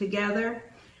Together,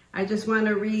 I just want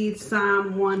to read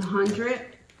Psalm 100.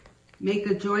 Make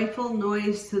a joyful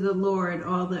noise to the Lord,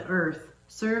 all the earth.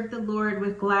 Serve the Lord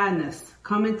with gladness.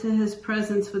 Come into his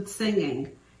presence with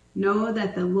singing. Know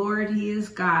that the Lord, he is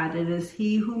God. It is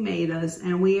he who made us,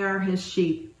 and we are his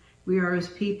sheep. We are his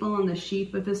people and the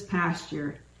sheep of his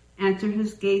pasture. Enter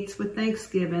his gates with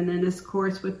thanksgiving and his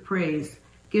courts with praise.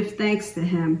 Give thanks to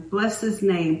him. Bless his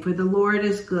name, for the Lord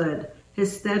is good.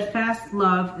 His steadfast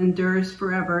love endures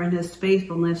forever, and his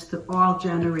faithfulness to all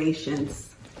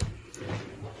generations.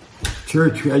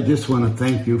 Church, I just want to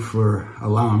thank you for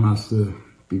allowing us to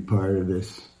be part of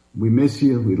this. We miss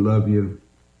you. We love you.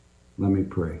 Let me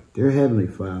pray. Dear Heavenly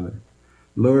Father,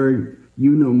 Lord,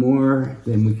 you know more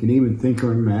than we can even think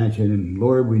or imagine. And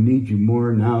Lord, we need you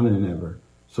more now than ever.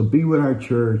 So be with our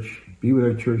church, be with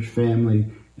our church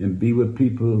family, and be with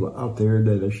people out there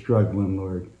that are struggling,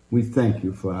 Lord. We thank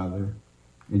you, Father.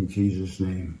 In Jesus'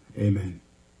 name, amen.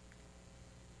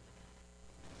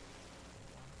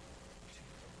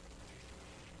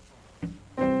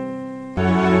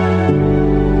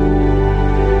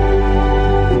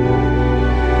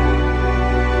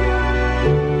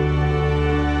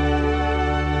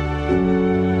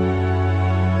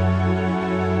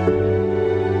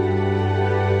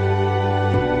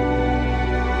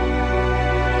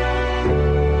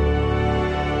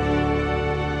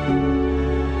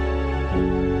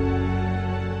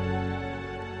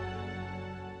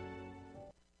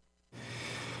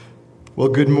 Well,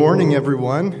 good morning,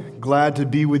 everyone. Glad to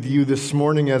be with you this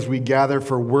morning as we gather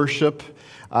for worship.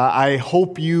 I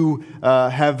hope you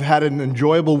have had an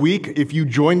enjoyable week. If you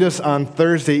joined us on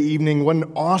Thursday evening, what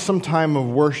an awesome time of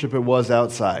worship it was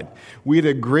outside. We had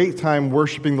a great time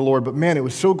worshiping the Lord, but man, it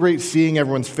was so great seeing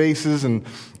everyone's faces and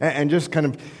just kind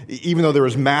of, even though there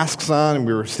was masks on and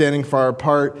we were standing far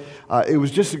apart, it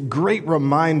was just a great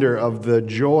reminder of the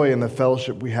joy and the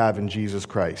fellowship we have in Jesus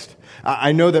Christ.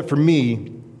 I know that for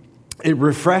me, it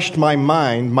refreshed my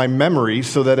mind, my memory,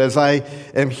 so that as I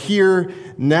am here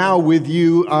now with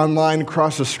you online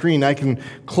across the screen, I can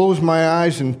close my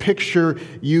eyes and picture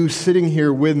you sitting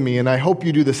here with me, and I hope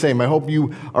you do the same. I hope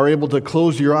you are able to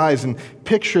close your eyes and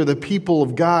picture the people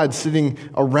of God sitting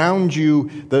around you,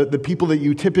 the people that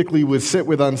you typically would sit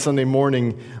with on Sunday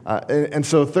morning. And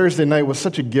so Thursday night was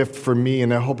such a gift for me,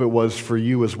 and I hope it was for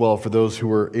you as well, for those who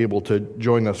were able to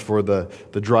join us for the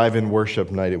drive-in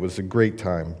worship night. It was a great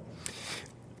time.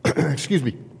 Excuse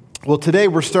me. Well, today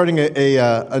we're starting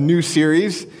a new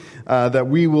series that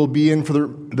we will be in for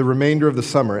the remainder of the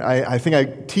summer. I think I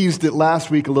teased it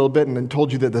last week a little bit and then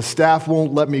told you that the staff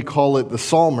won't let me call it the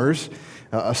Psalmers,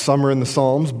 a summer in the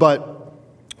Psalms, but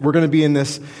we're going to be in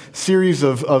this series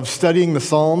of studying the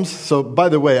Psalms. So, by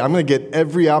the way, I'm going to get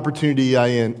every opportunity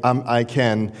I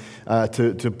can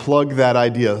to plug that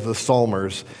idea, the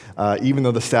Psalmers, even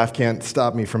though the staff can't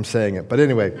stop me from saying it. But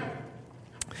anyway,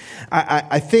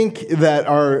 I think that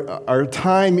our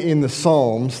time in the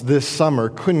Psalms this summer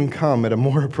couldn't come at a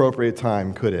more appropriate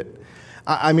time, could it?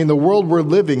 I mean, the world we're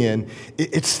living in,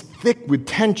 it's thick with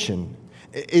tension.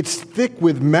 It's thick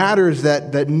with matters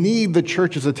that need the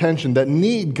church's attention, that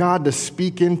need God to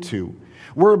speak into.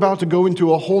 We're about to go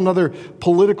into a whole other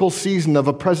political season of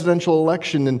a presidential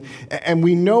election, and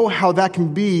we know how that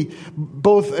can be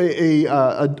both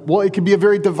it can be a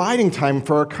very dividing time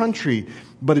for our country,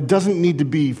 but it doesn't need to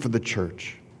be for the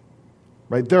church,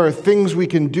 right? There are things we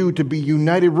can do to be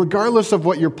united, regardless of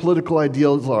what your political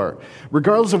ideals are,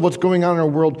 regardless of what's going on in our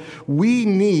world. We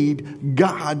need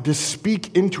God to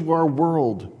speak into our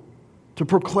world, to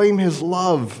proclaim his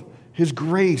love, his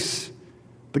grace,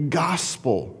 the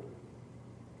gospel.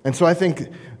 And so I think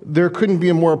there couldn't be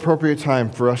a more appropriate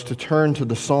time for us to turn to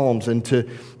the Psalms and to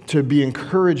be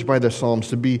encouraged by the Psalms,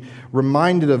 to be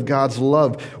reminded of God's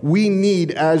love. We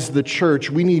need, as the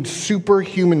church, we need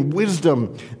superhuman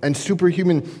wisdom and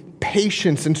superhuman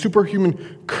patience and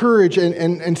superhuman courage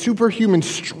and superhuman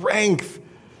strength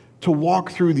to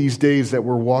walk through these days that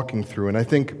we're walking through. And I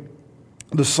think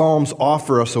the Psalms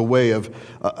offer us a way of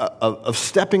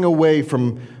stepping away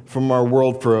from our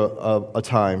world for a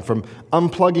time, from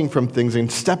unplugging from things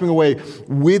and stepping away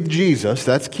with Jesus.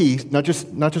 That's key. Not just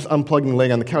unplugging,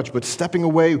 laying on the couch, but stepping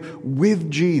away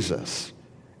with Jesus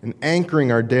and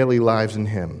anchoring our daily lives in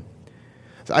him.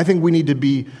 So I think we need to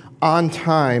be on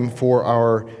time for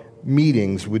our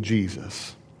meetings with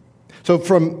Jesus. So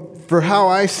for how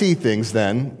I see things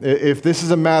then, if this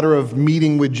is a matter of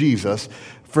meeting with Jesus,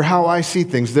 for how I see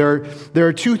things, there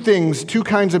are two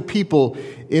kinds of people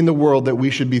in the world that we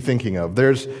should be thinking of.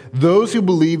 There's those who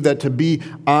believe that to be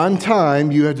on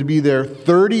time, you have to be there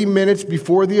 30 minutes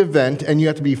before the event, and you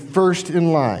have to be first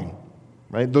in line.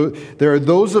 right? There are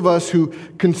those of us who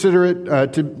consider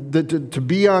it to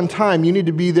be on time. You need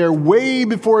to be there way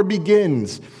before it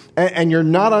begins. And you're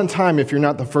not on time if you're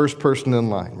not the first person in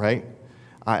line, right?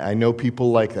 I know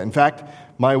people like that. In fact,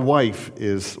 my wife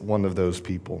is one of those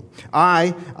people.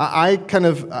 I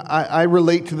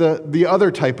relate to the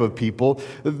other type of people.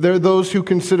 They're those who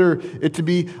consider it to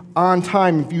be on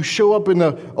time. If you show up in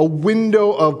a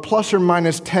window of plus or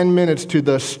minus 10 minutes to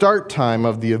the start time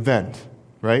of the event,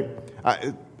 right?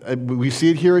 We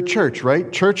see it here at church,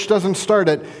 right? Church doesn't start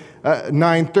at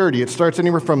 9:30. It starts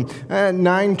anywhere from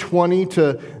 9:20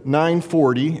 to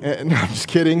 9:40. No, I'm just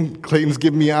kidding. Clayton's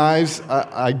giving me eyes.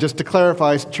 Just to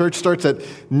clarify, church starts at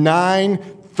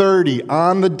 9:30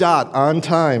 on the dot, on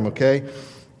time, okay?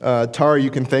 Tara, you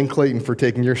can thank Clayton for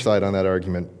taking your side on that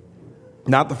argument.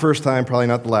 Not the first time, probably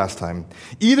not the last time.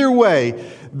 Either way,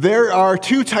 there are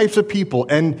two types of people,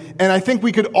 and I think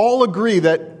we could all agree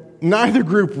that neither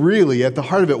group really, at the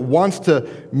heart of it, wants to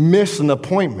miss an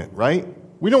appointment, right?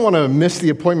 We don't want to miss the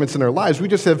appointments in our lives. We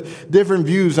just have different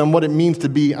views on what it means to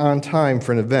be on time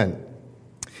for an event.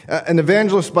 An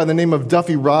evangelist by the name of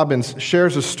Duffy Robbins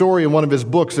shares a story in one of his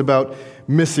books about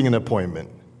missing an appointment.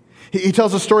 He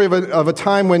tells a story of a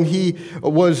time when he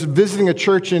was visiting a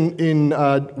church in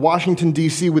Washington,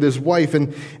 D.C. with his wife,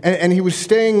 and he was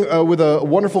staying with a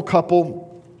wonderful couple.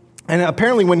 And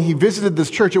apparently when he visited this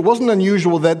church, it wasn't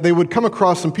unusual that they would come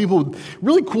across some people with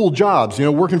really cool jobs,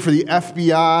 working for the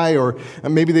FBI, or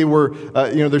maybe they were,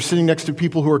 they're sitting next to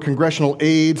people who are congressional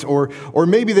aides, or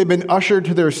maybe they've been ushered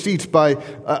to their seats by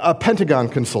a Pentagon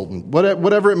consultant,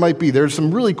 whatever it might be. There's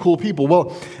some really cool people.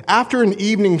 Well, after an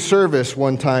evening service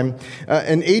one time,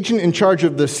 an agent in charge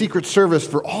of the Secret Service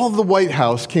for all of the White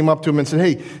House came up to him and said,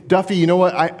 "Hey, Duffy, you know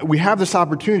what? We have this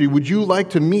opportunity. Would you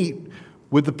like to meet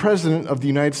with the President of the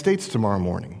United States tomorrow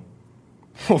morning?"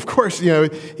 Well, of course, he's not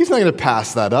going to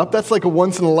pass that up. That's like a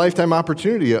once-in-a-lifetime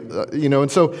opportunity,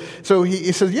 And so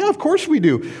he says, "Yeah, of course we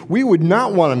do. We would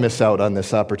not want to miss out on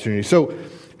this opportunity." So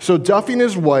Duffy and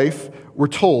his wife were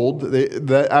told,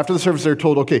 that after the service, they were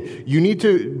told, "Okay, you need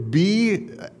to be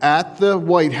at the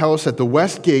White House at the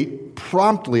West Gate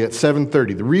promptly at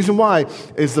 7:30. The reason why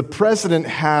is the President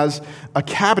has a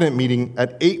cabinet meeting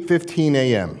at 8:15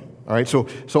 a.m., all right, so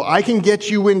I can get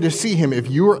you in to see him if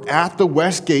you're at the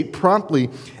West Gate promptly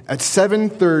at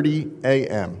 7:30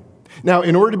 a.m. Now,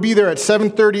 in order to be there at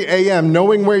 7:30 a.m.,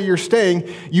 knowing where you're staying,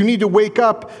 you need to wake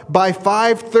up by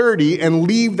 5:30 and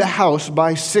leave the house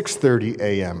by 6:30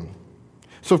 a.m.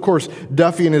 So, of course,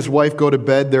 Duffy and his wife go to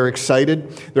bed. They're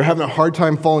excited. They're having a hard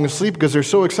time falling asleep because they're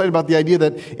so excited about the idea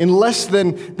that in less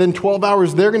than 12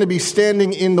 hours, they're going to be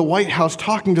standing in the White House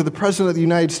talking to the President of the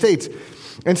United States.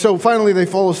 And so finally they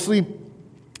fall asleep,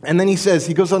 and then he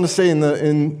goes on to say in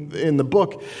the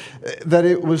book that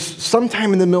it was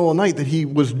sometime in the middle of the night that he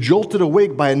was jolted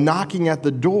awake by a knocking at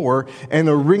the door and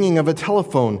a ringing of a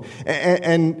telephone.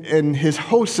 And his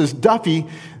host says, "Duffy,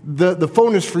 the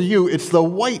phone is for you. It's the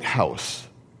White House."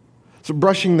 So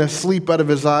brushing the sleep out of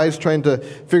his eyes, trying to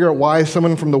figure out why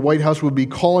someone from the White House would be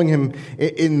calling him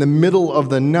in the middle of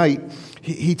the night,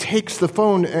 he takes the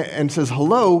phone and says,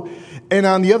 "Hello," and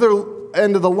on the other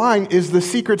end of the line is the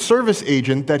Secret Service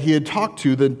agent that he had talked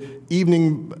to the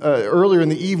evening earlier in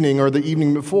the evening or the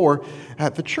evening before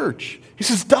at the church. He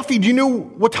says, "Duffy, do you know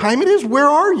what time it is? Where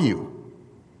are you?"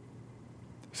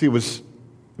 See, it was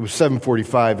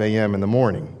 7:45 a.m. in the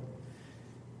morning.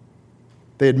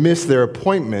 They had missed their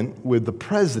appointment with the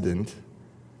President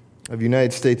of the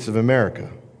United States of America.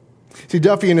 See,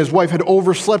 Duffy and his wife had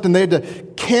overslept, and they had to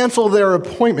cancel their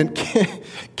appointment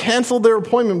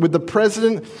with the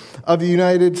President of the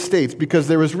United States because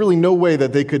there was really no way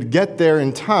that they could get there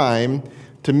in time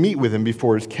to meet with him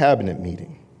before his cabinet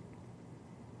meeting.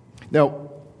 Now,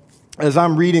 as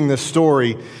I'm reading this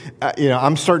story,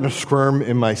 I'm starting to squirm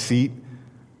in my seat.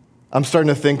 I'm starting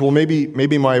to think, well,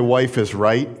 maybe my wife is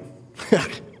right.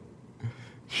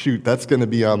 Shoot, that's going to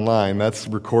be online. That's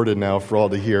recorded now for all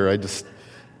to hear. I just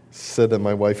said that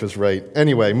my wife is right.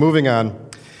 Anyway, moving on.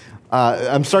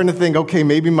 I'm starting to think, okay,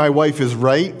 maybe my wife is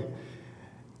right,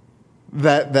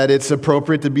 that it's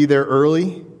appropriate to be there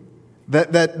early,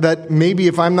 that maybe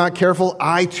if I'm not careful,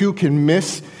 I too can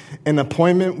miss an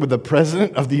appointment with the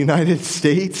President of the United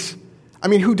States. I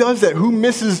mean, who does that? Who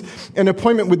misses an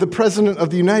appointment with the President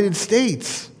of the United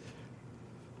States?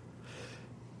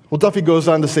 Well, Duffy goes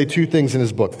on to say two things in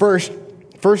his book. First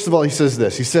of all, he says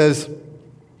this. He says,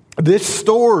 this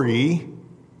story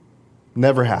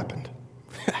never happened.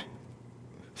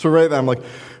 So right there, I'm like,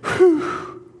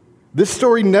 whew, this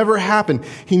story never happened.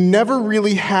 He never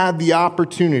really had the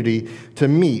opportunity to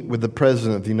meet with the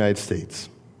President of the United States.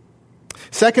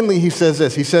 Secondly, he says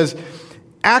this. He says,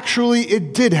 Actually,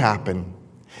 it did happen.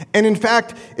 And in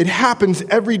fact, it happens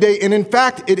every day. And in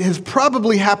fact, it has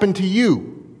probably happened to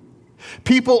you.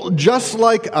 People just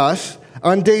like us,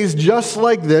 on days just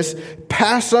like this,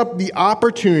 pass up the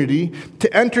opportunity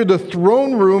to enter the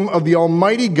throne room of the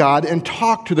Almighty God and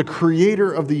talk to the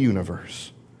Creator of the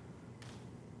universe.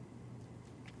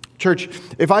 Church,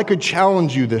 if I could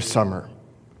challenge you this summer,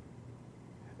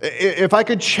 if I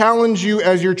could challenge you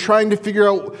as you're trying to figure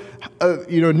out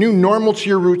new normal to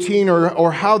your routine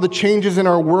or how the changes in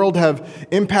our world have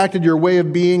impacted your way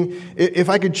of being, if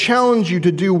I could challenge you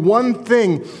to do one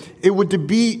thing, it would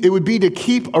be to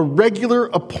keep a regular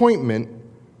appointment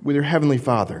with your Heavenly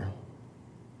Father.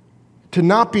 To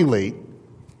not be late,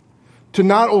 to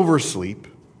not oversleep,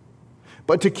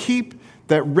 but to keep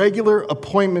that regular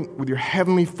appointment with your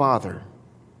Heavenly Father.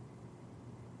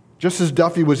 Just as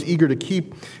Duffy was eager to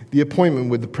keep the appointment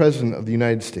with the President of the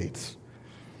United States.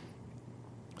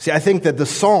 See, I think that the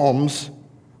Psalms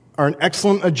are an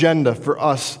excellent agenda for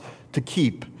us to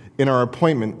keep in our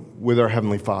appointment with our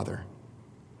Heavenly Father.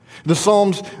 The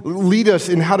Psalms lead us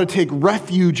in how to take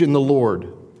refuge in the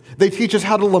Lord. They teach us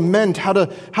how to lament, how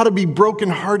to be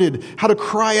brokenhearted, how to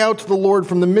cry out to the Lord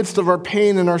from the midst of our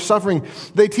pain and our suffering.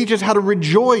 They teach us how to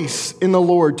rejoice in the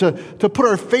Lord, to put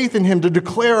our faith in Him, to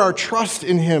declare our trust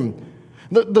in Him.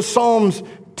 The Psalms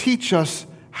teach us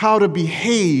how to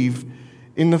behave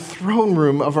in the throne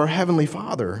room of our Heavenly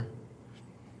Father.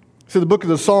 So the book of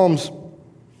the Psalms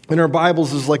in our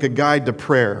Bibles is like a guide to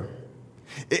prayer.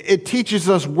 It teaches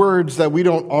us words that we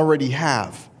don't already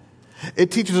have.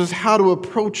 It teaches us how to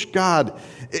approach God.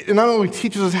 It not only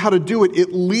teaches us how to do it,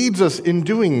 it leads us in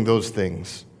doing those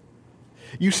things.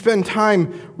 You spend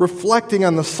time reflecting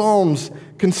on the Psalms,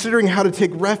 considering how to take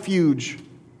refuge,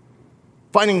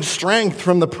 finding strength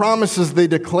from the promises they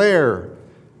declare,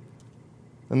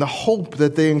 and the hope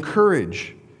that they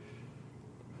encourage.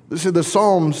 The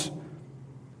Psalms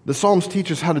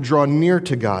teach us how to draw near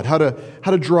to God, how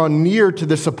to draw near to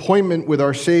this appointment with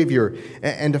our Savior,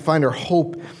 and to find our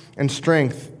hope and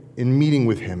strength in meeting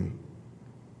with Him.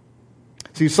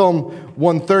 See, Psalm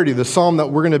 130, the psalm that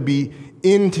we're going to be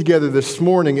in together this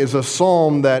morning, is a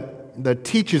psalm that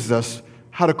teaches us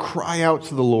how to cry out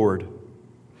to the Lord.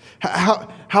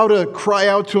 How to cry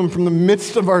out to Him from the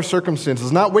midst of our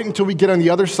circumstances. Not wait until we get on the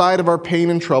other side of our pain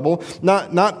and trouble.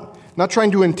 Not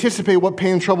trying to anticipate what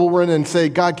pain and trouble we're in and say,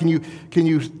 God, can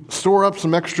you store up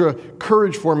some extra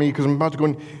courage for me because I'm about to go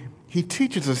in. He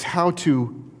teaches us how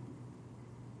to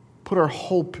put our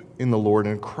hope in the Lord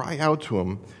and cry out to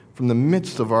Him from the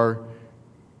midst of our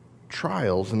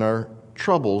trials and our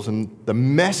troubles and the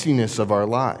messiness of our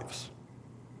lives.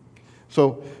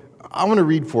 So I want to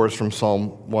read for us from Psalm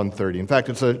 130. In fact,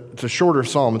 it's a shorter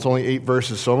psalm. It's only 8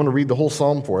 verses, so I'm going to read the whole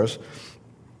psalm for us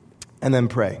and then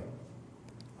pray.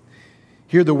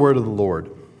 Hear the word of the Lord.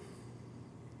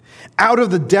 Out of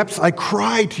the depths I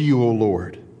cry to you, O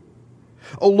Lord.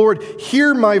 O Lord,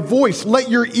 hear my voice. Let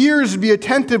your ears be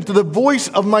attentive to the voice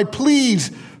of my pleas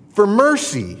for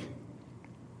mercy.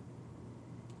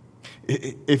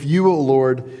 If you, O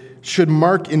Lord, should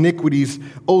mark iniquities,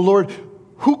 O Lord,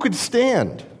 who could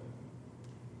stand?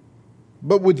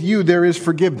 But with you there is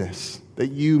forgiveness, that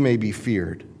you may be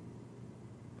feared.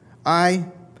 I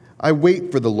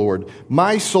wait for the Lord.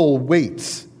 My soul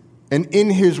waits, and in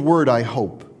His word I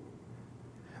hope.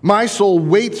 My soul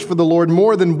waits for the Lord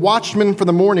more than watchmen for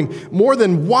the morning, more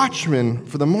than watchmen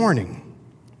for the morning.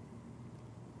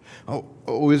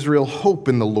 O Israel, hope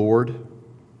in the Lord.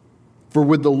 For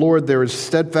with the Lord there is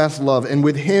steadfast love, and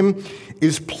with Him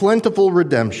is plentiful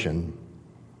redemption.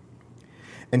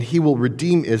 And He will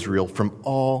redeem Israel from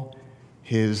all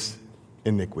his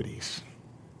iniquities.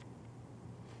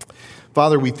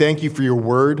 Father, we thank you for your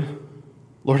word.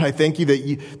 Lord, I thank you that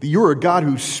you are a God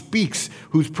who speaks,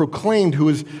 who's proclaimed, who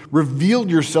has revealed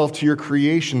yourself to your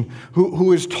creation,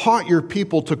 who has taught your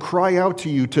people to cry out to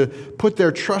you, to put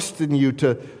their trust in you,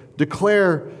 to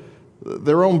declare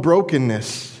their own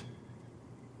brokenness,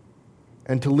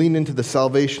 and to lean into the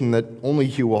salvation that only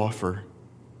you offer.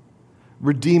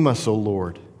 Redeem us, O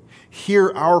Lord.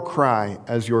 Hear our cry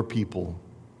as your people.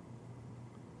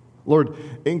 Lord,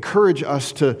 encourage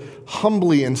us to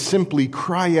humbly and simply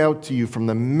cry out to you from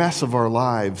the mess of our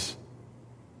lives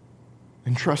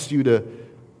and trust you to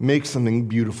make something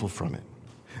beautiful from it.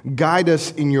 Guide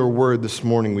us in your word this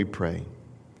morning, we pray,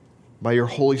 by your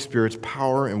Holy Spirit's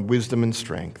power and wisdom and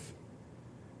strength.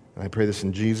 And I pray this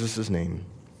in Jesus' name.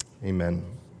 Amen.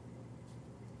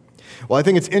 Well, I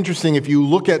think it's interesting if you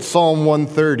look at Psalm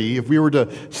 130, if we were to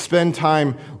spend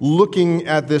time looking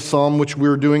at this psalm, which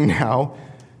we're doing now,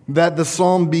 that the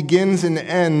psalm begins and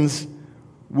ends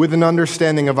with an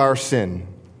understanding of our sin.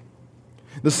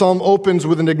 The psalm opens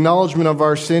with an acknowledgement of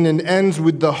our sin and ends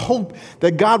with the hope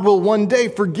that God will one day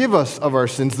forgive us of our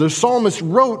sins. The psalmist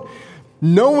wrote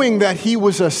knowing that he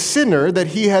was a sinner, that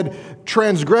he had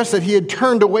transgressed, that he had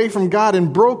turned away from God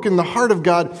and broken the heart of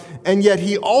God, and yet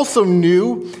he also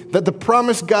knew that the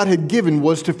promise God had given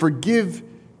was to forgive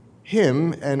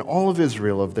him and all of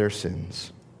Israel of their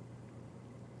sins.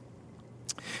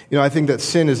 You know, I think that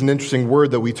sin is an interesting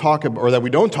word that we talk about, or that we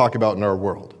don't talk about in our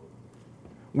world.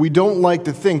 We don't like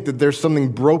to think that there's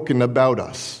something broken about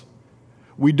us.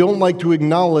 We don't like to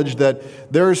acknowledge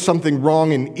that there is something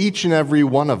wrong in each and every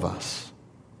one of us,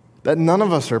 that none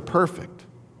of us are perfect.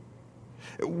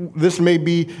 This may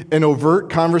be an overt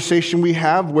conversation we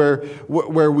have where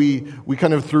we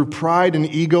kind of through pride and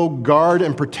ego guard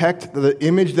and protect the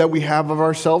image that we have of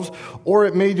ourselves, or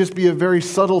it may just be a very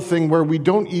subtle thing where we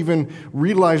don't even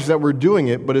realize that we're doing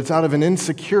it, but it's out of an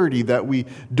insecurity that we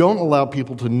don't allow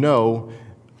people to know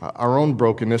our own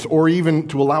brokenness, or even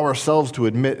to allow ourselves to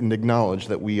admit and acknowledge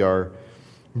that we are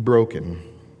broken.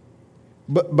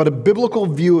 But a biblical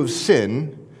view of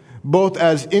sin, both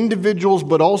as individuals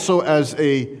but also as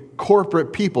a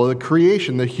corporate people, the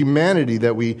creation, the humanity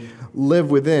that we live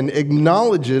within,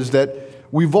 acknowledges that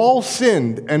we've all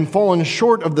sinned and fallen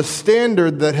short of the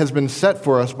standard that has been set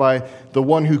for us by the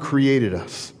one who created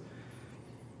us.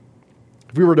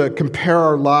 If we were to compare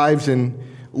our lives in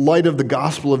light of the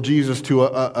gospel of Jesus to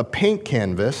a paint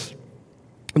canvas,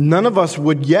 none of us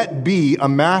would yet be a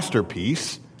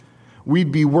masterpiece.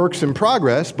 We'd be works in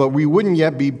progress, but we wouldn't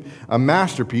yet be a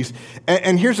masterpiece.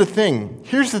 And here's the thing.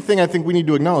 Here's the thing I think we need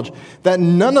to acknowledge, that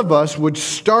none of us would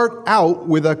start out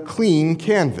with a clean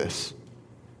canvas.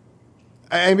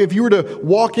 And if you were to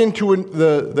walk into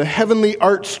the heavenly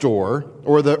art store,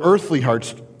 or the earthly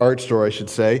art store, I should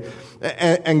say,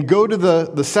 and go to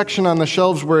the section on the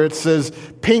shelves where it says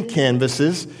paint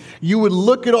canvases, you would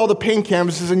look at all the paint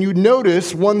canvases and you'd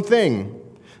notice one thing,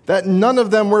 that none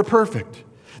of them were perfect.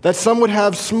 That some would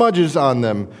have smudges on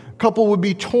them. A couple would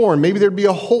be torn. Maybe there'd be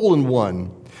a hole in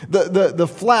one. The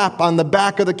flap on the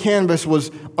back of the canvas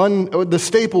the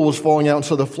staple was falling out,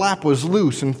 so the flap was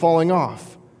loose and falling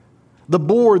off. The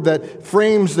board that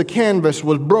frames the canvas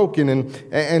was broken,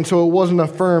 and so it wasn't a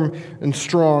firm and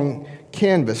strong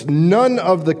canvas. None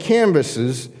of the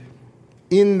canvases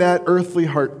in that earthly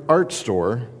art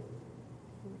store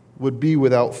would be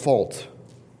without fault.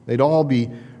 They'd all be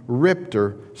ripped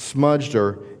or smudged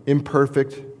or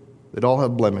imperfect. They'd all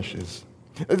have blemishes.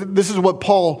 This is what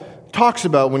Paul talks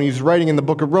about when he's writing in the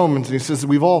book of Romans, and he says that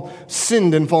we've all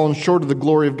sinned and fallen short of the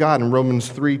glory of God in Romans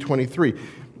 3:23.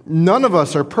 None of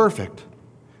us are perfect.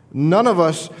 None of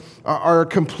us are a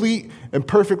complete and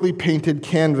perfectly painted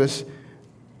canvas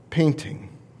painting.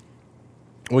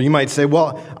 Well, you might say,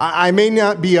 well, I may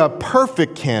not be a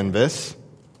perfect canvas,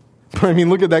 but I mean,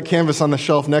 look at that canvas on the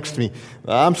shelf next to me.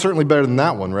 I'm certainly better than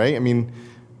that one, right? I mean,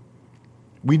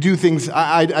 we do things,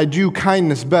 I do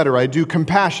kindness better. I do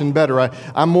compassion better.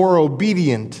 I'm more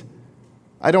obedient.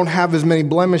 I don't have as many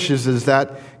blemishes as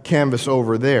that canvas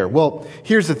over there. Well,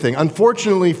 here's the thing.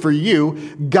 Unfortunately for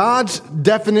you, God's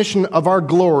definition of our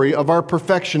glory, of our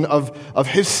perfection, of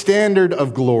His standard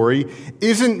of glory,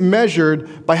 isn't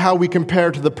measured by how we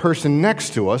compare to the person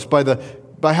next to us,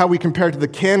 by how we compare to the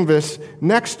canvas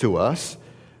next to us,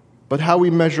 but how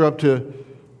we measure up to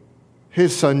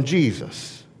His Son,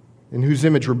 Jesus, in whose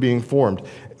image we're being formed.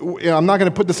 I'm not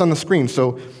going to put this on the screen,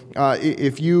 so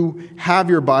if you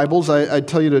have your Bibles, I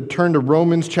tell you to turn to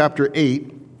Romans chapter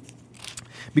 8,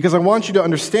 because I want you to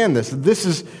understand this. This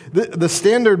is the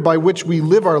standard by which we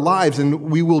live our lives,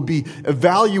 and we will be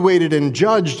evaluated and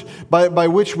judged, by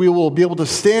which we will be able to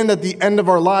stand at the end of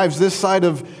our lives this side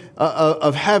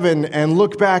of heaven and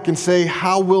look back and say,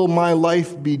 how will my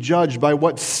life be judged? By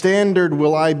what standard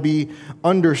will I be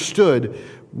understood?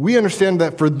 We understand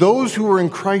that for those who are in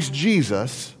Christ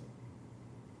Jesus,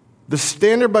 the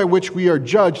standard by which we are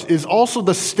judged is also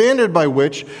the standard by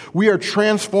which we are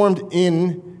transformed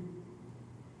in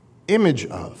image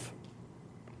of.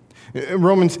 In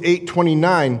Romans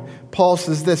 8:29, Paul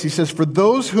says this. He says, for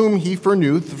those whom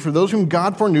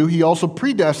God foreknew, He also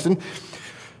predestined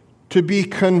to be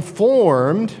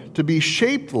conformed, to be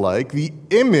shaped like the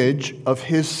image of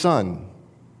His Son.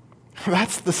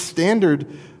 That's the standard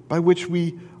by which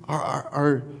we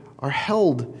are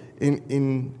held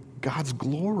in God's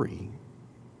glory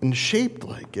and shaped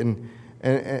like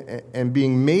and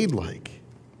being made like.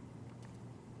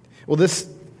 Well, this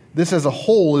as a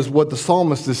whole is what the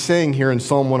psalmist is saying here in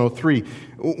Psalm 103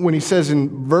 when he says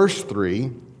in verse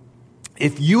 3,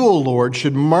 if you, O Lord,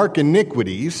 should mark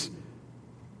iniquities,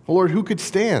 O Lord, who could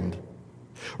stand?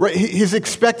 Right? His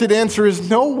expected answer is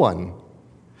no one.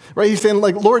 Right? He's saying,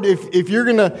 like, Lord, if you're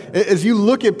going to, as you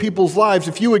look at people's lives,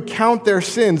 if you would count their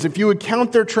sins, if you would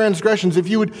count their transgressions, if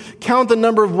you would count the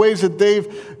number of ways that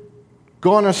they've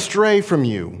gone astray from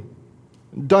you,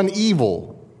 done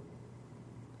evil,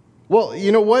 well,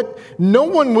 you know what? No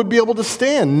one would be able to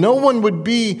stand. No one would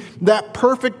be that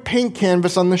perfect paint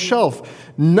canvas on the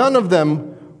shelf. None of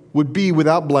them would be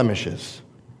without blemishes.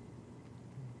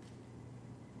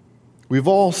 We've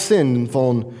all sinned and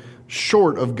fallen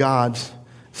short of God's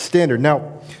standard. Now,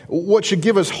 what should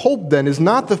give us hope then is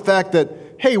not the fact that,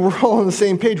 hey, we're all on the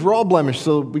same page, we're all blemished,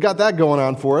 so we got that going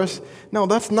on for us. No,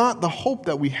 that's not the hope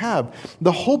that we have.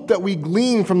 The hope that we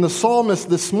glean from the psalmist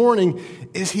this morning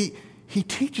is he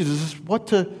teaches us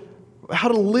how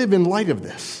to live in light of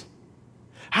this.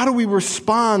 How do we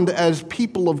respond as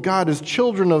people of God, as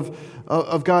children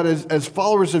of God, as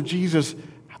followers of Jesus?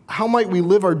 How might we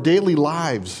live our daily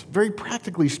lives, very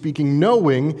practically speaking,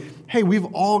 knowing, hey, we've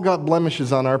all got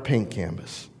blemishes on our paint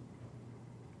canvas?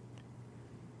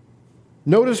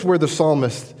 Notice where the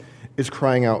psalmist is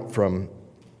crying out from,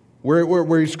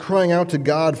 where he's crying out to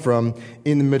God from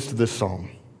in the midst of this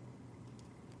psalm.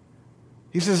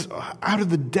 He says, out of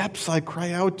the depths I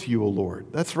cry out to you, O Lord.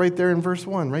 That's right there in verse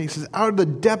 1, right? He says, out of the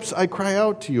depths I cry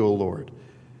out to you, O Lord.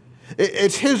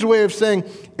 It's his way of saying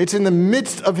it's in the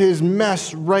midst of his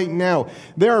mess right now.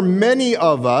 There are many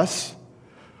of us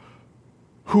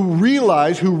who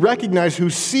realize, who recognize, who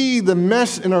see the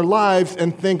mess in our lives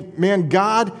and think, man,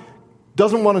 God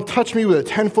doesn't want to touch me with a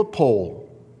 10-foot pole.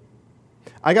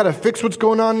 I got to fix what's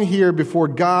going on here before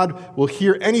God will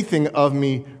hear anything of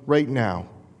me right now.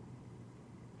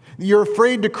 You're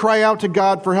afraid to cry out to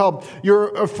God for help. You're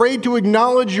afraid to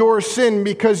acknowledge your sin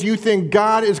because you think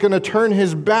God is going to turn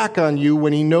his back on you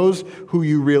when he knows who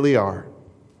you really are.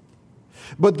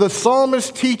 But the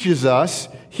psalmist teaches us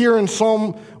here in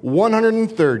Psalm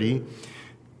 130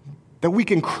 that we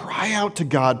can cry out to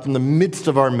God from the midst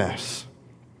of our mess.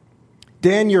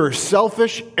 Dan, you're a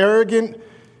selfish, arrogant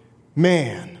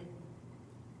man.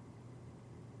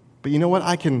 But you know what?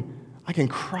 I can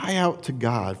cry out to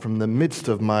God from the midst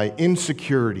of my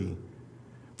insecurity,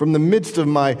 from the midst of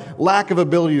my lack of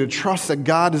ability to trust that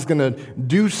God is going to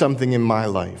do something in my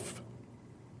life.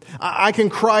 I can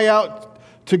cry out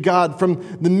to God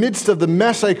from the midst of the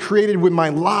mess I created with my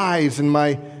lies and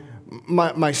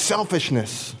my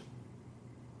selfishness.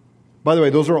 By the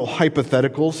way, those are all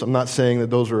hypotheticals. I'm not saying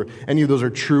that any of those are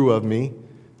true of me,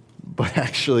 but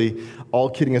actually, all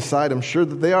kidding aside, I'm sure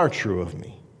that they are true of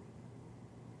me.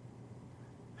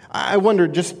 I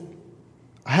wonder,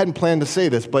 I hadn't planned to say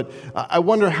this, but I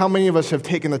wonder how many of us have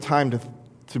taken the time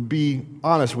to be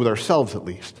honest with ourselves at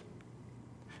least,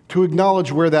 to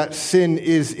acknowledge where that sin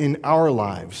is in our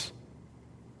lives,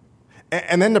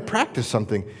 and then to practice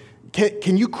something.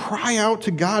 Can you cry out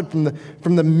to God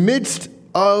from the midst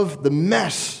of the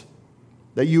mess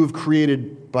that you have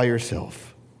created by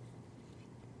yourself?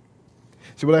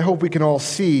 So what I hope we can all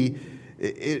see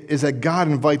is that God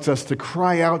invites us to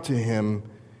cry out to him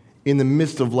in the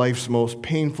midst of life's most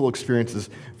painful experiences,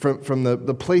 from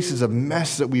the places of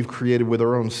mess that we've created with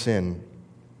our own sin.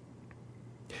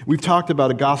 We've talked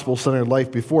about a gospel-centered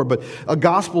life before, but a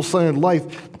gospel-centered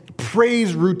life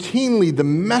prays routinely the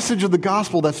message of the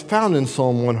gospel that's found in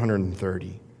Psalm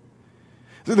 130.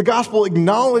 So the gospel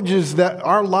acknowledges that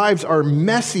our lives are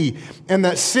messy and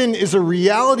that sin is a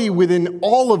reality within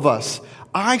all of us.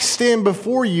 I stand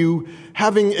before you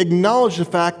having acknowledged the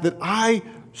fact that I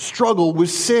struggle with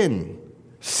sin.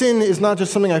 Sin is not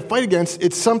just something I fight against,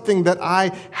 it's something that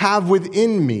I have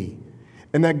within me,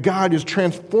 and that God is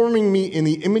transforming me in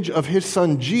the image of his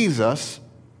son Jesus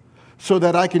so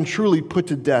that I can truly put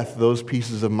to death those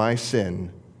pieces of my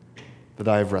sin that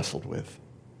I have wrestled with.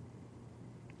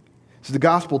 So the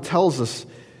gospel tells us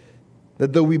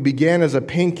that though we began as a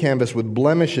paint canvas with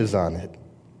blemishes on it,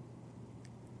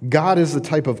 God is the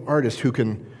type of artist who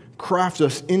can craft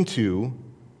us into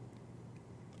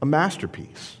a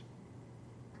masterpiece.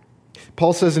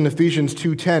 Paul says in Ephesians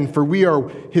 2:10, "For we are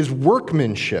his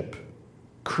workmanship,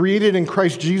 created in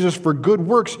Christ Jesus for good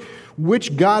works,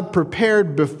 which God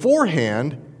prepared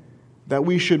beforehand that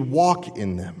we should walk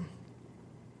in them."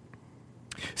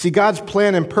 See, God's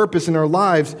plan and purpose in our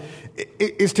lives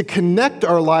is to connect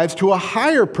our lives to a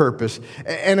higher purpose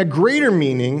and a greater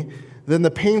meaning than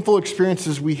the painful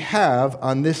experiences we have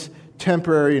on this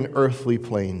temporary and earthly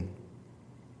plane.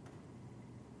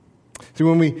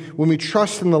 See, when we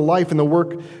trust in the life and the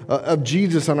work of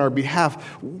Jesus on our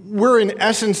behalf, we're in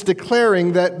essence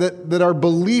declaring that our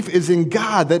belief is in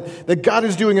God, that God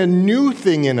is doing a new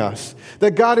thing in us,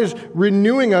 that God is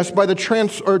renewing us by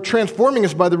transforming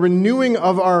us by the renewing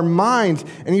of our minds,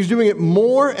 and He's doing it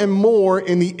more and more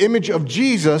in the image of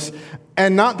Jesus,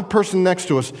 and not the person next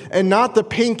to us, and not the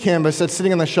paint canvas that's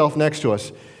sitting on the shelf next to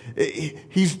us.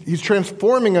 He's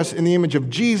transforming us in the image of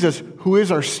Jesus, who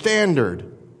is our standard.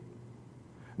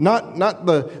 Not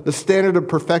the standard of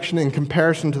perfection in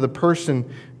comparison to the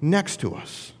person next to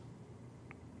us.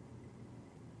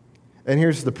 And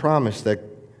here's the promise that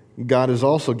God has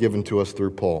also given to us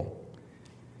through Paul.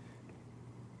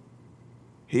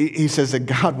 He says that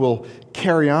God will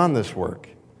carry on this work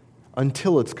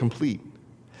until it's complete.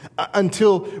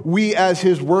 Until we as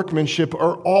His workmanship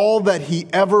are all that He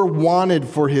ever wanted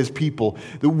for His people.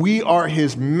 That we are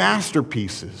His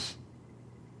masterpieces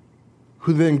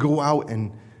who then go out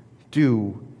and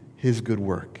do His good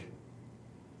work.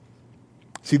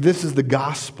 See, this is the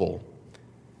gospel.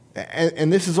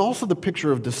 And this is also the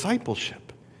picture of discipleship.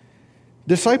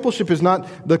 Discipleship is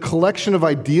not the collection of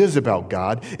ideas about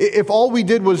God. If all we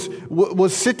did was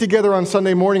sit together on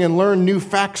Sunday morning and learn new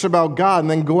facts about God and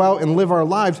then go out and live our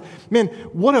lives, man,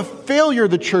 what a failure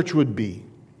the church would be.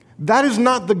 That is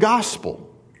not the gospel.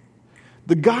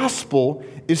 The gospel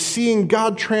is seeing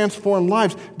God transform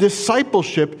lives.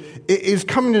 Discipleship is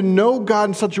coming to know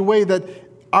God in such a way that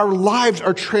our lives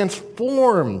are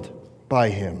transformed by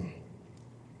Him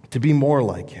to be more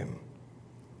like Him.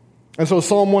 And so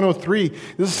Psalm 103,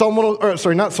 Psalm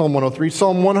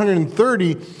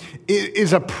 130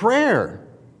 is a prayer.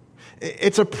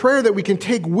 It's a prayer that we can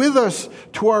take with us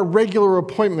to our regular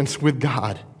appointments with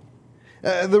God.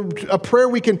 A prayer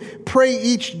we can pray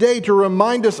each day to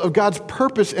remind us of God's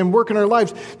purpose and work in our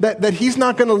lives, that He's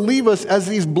not going to leave us as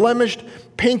these blemished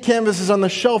paint canvases on the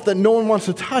shelf that no one wants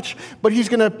to touch, but He's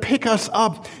going to pick us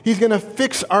up. He's going to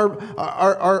fix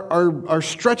our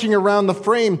stretching around the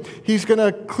frame. He's going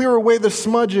to clear away the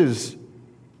smudges.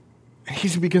 And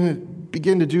He's going to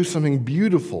begin to do something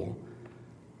beautiful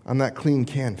on that clean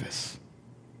canvas.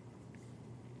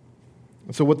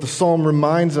 And so what the psalm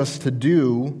reminds us to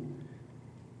do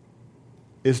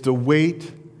is to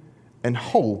wait and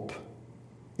hope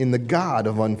in the God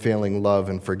of unfailing love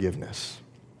and forgiveness.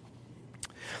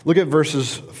 Look at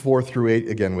verses 4 through 8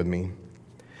 again with me.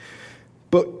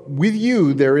 But with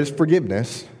you there is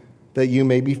forgiveness, that you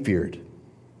may be feared.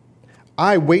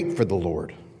 I wait for the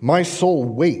Lord. My soul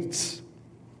waits,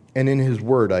 and in His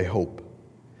word I hope.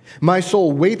 My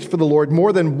soul waits for the Lord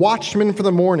more than watchmen for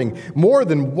the morning, more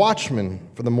than watchmen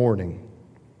for the morning.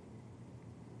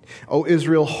 O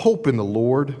Israel, hope in the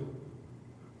Lord,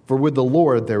 for with the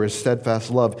Lord there is steadfast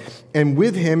love, and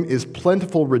with Him is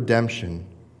plentiful redemption,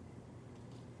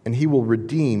 and He will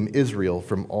redeem Israel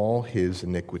from all his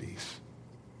iniquities.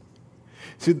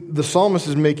 See, the psalmist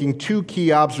is making two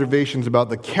key observations about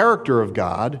the character of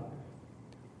God,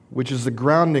 which is the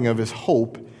grounding of his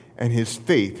hope and his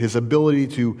faith, his ability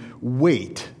to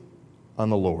wait on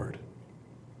the Lord.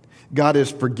 God is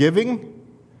forgiving,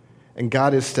 and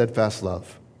God is steadfast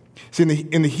love. See,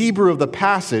 in the Hebrew of the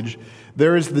passage,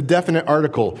 there is the definite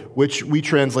article, which we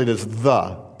translate as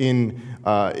the in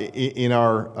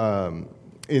the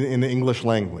English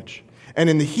language. And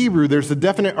in the Hebrew, there's the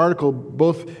definite article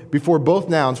both before both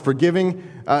nouns, forgiving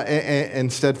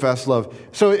and steadfast love.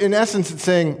 So in essence, it's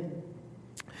saying,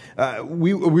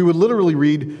 we would literally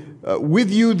read,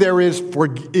 with you there is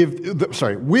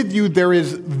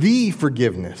the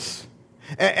forgiveness.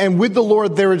 And with the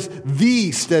Lord there is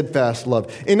the steadfast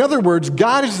love. In other words,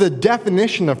 God is the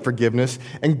definition of forgiveness,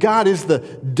 and God is the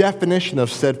definition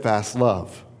of steadfast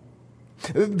love.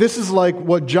 This is like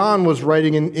what John was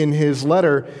writing in his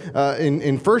letter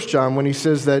in 1 John when he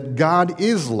says that God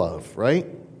is love, right?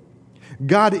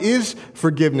 God is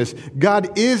forgiveness.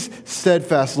 God is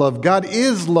steadfast love. God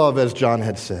is love, as John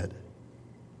had said.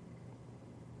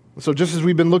 So just as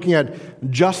we've been looking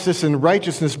at justice and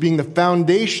righteousness being the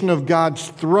foundation of God's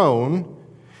throne,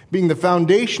 being the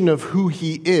foundation of who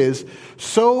He is,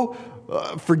 so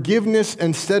forgiveness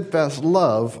and steadfast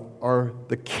love are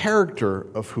the character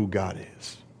of who God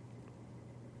is.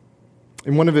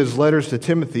 In one of his letters to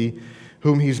Timothy,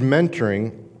 whom he's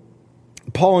mentoring,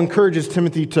 Paul encourages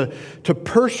Timothy to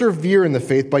persevere in the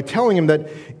faith by telling him that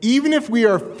even if we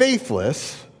are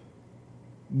faithless,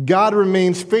 God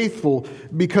remains faithful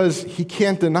because He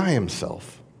can't deny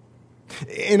Himself.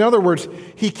 In other words,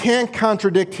 He can't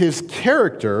contradict His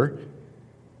character.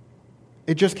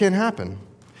 It just can't happen.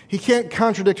 He can't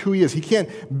contradict who He is. He can't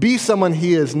be someone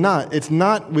He is not. It's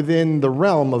not within the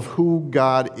realm of who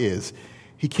God is.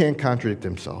 He can't contradict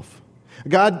Himself.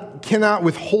 God cannot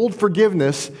withhold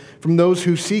forgiveness from those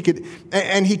who seek it,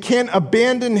 and he can't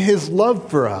abandon his love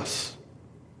for us.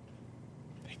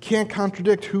 He can't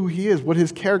contradict who he is, what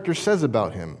his character says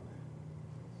about him.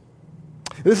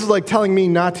 This is like telling me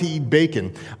not to eat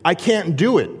bacon. I can't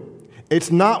do it.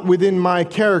 It's not within my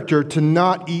character to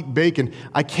not eat bacon.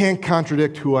 I can't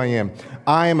contradict who I am.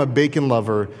 I am a bacon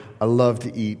lover. I love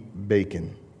to eat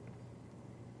bacon.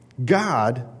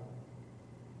 God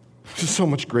is so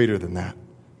much greater than that.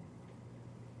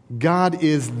 God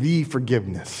is the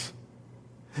forgiveness.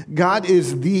 God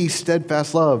is the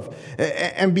steadfast love.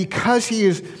 And because he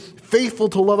is faithful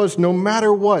to love us no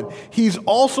matter what, he's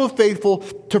also faithful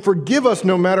to forgive us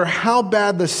no matter how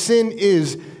bad the sin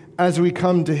is as we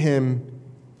come to him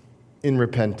in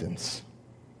repentance.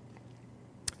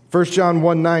 1 John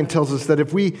 1:9 tells us that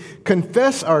if we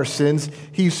confess our sins,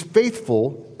 he's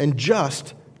faithful and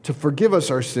just to forgive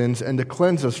us our sins and to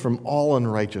cleanse us from all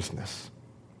unrighteousness.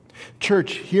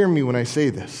 Church, hear me when I say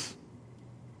this.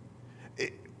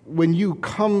 When you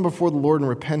come before the Lord in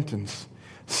repentance,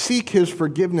 seek his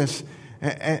forgiveness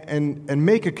and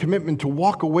make a commitment to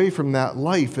walk away from that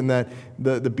life and that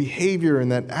the behavior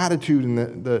and that attitude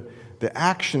and the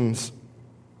actions.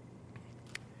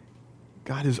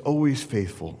 God is always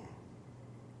faithful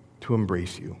to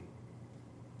embrace you.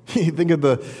 You think of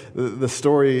the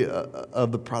story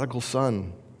of the prodigal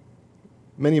son.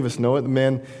 Many of us know it. The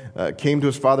man came to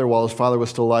his father while his father was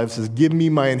still alive and says, "Give me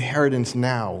my inheritance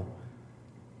now."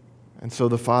 And so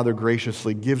the father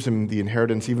graciously gives him the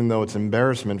inheritance, even though it's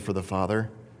embarrassment for the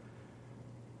father.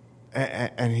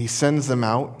 And he sends them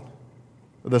out.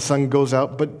 The son goes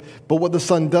out. But what the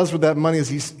son does with that money is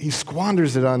he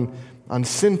squanders it on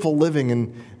sinful living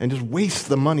and just wastes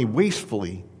the money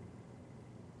wastefully.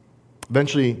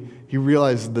 Eventually, he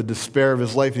realizes the despair of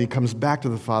his life, and he comes back to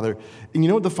the father. And you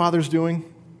know what the father's doing?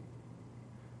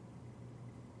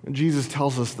 And Jesus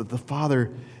tells us that the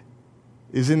father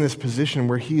is in this position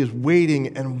where he is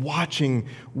waiting and watching,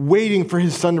 waiting for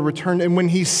his son to return. And when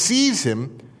he sees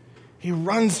him, he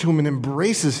runs to him and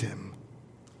embraces him.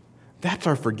 That's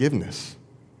our forgiveness.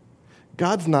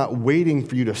 God's not waiting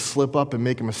for you to slip up and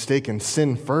make a mistake and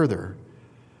sin further.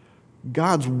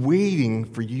 God's waiting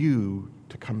for you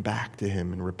to come back to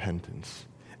him in repentance.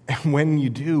 And when you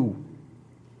do,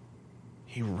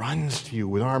 he runs to you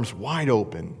with arms wide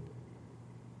open,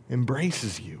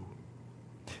 embraces you.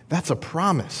 That's a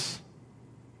promise.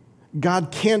 God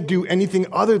can't do anything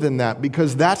other than that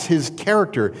because that's his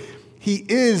character. He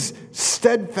is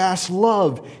steadfast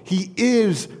love. He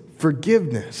is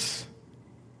forgiveness.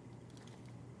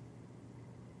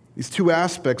 These two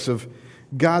aspects of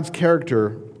God's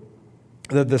character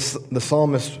that the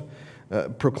psalmist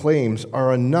proclaims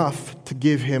are enough to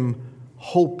give him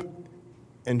hope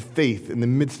and faith in the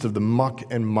midst of the muck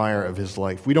and mire of his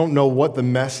life. We don't know what the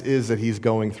mess is that he's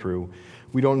going through.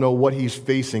 We don't know what he's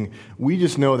facing. We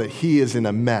just know that he is in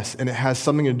a mess, and it has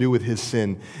something to do with his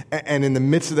sin. And in the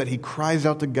midst of that, he cries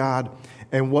out to God,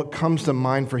 and what comes to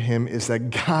mind for him is that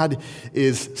God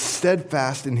is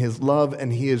steadfast in his love,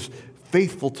 and he is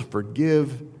faithful to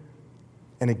forgive,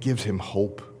 and it gives him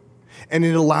hope. And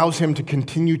it allows him to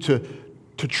continue to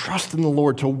trust in the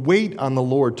Lord, to wait on the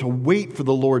Lord, to wait for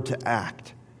the Lord to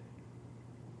act.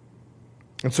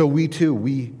 And so we too,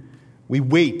 we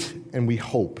wait and we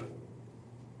hope.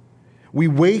 We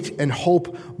wait and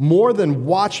hope more than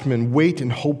watchmen wait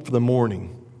and hope for the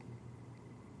morning.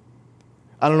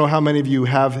 I don't know how many of you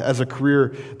have as a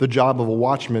career the job of a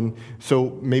watchman,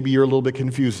 so maybe you're a little bit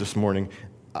confused this morning.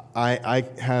 I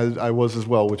was as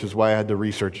well, which is why I had to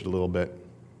research it a little bit.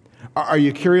 Are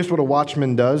you curious what a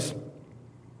watchman does?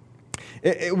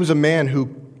 It was a man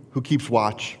who keeps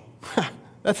watch.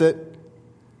 That's it.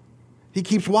 He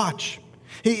keeps watch.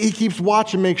 He keeps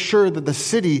watch and makes sure that the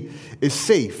city is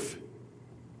safe.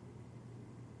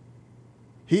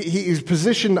 He is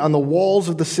positioned on the walls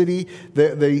of the city.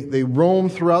 They roam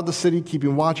throughout the city,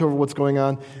 keeping watch over what's going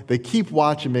on. They keep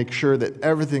watch and make sure that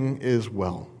everything is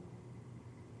well.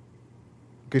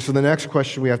 Okay, so the next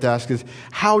question we have to ask is,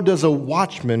 how does a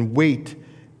watchman wait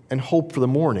and hope for the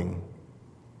morning?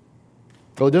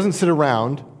 Well, he doesn't sit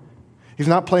around. He's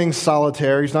not playing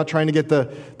solitaire. He's not trying to get the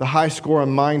high score on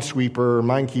Minesweeper or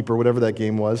Minekeeper, whatever that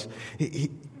game was.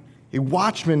 A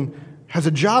watchman has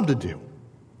a job to do.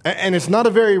 And it's not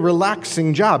a very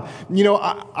relaxing job. You know,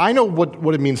 I know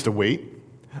what it means to wait.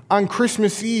 On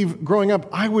Christmas Eve, growing up,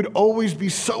 I would always be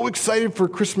so excited for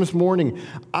Christmas morning.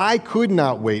 I could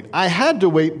not wait. I had to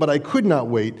wait, but I could not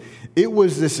wait. It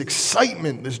was this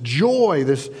excitement, this joy,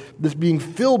 this being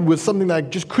filled with something that I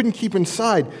just couldn't keep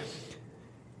inside.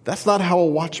 That's not how a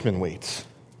watchman waits,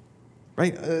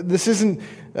 right? This isn't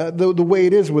the way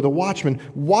it is with a watchman.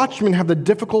 Watchmen have the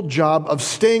difficult job of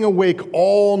staying awake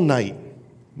all night.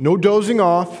 No dozing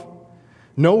off,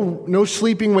 no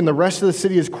sleeping when the rest of the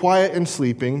city is quiet and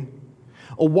sleeping.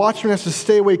 A watchman has to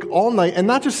stay awake all night, and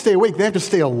not just stay awake, they have to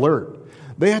stay alert.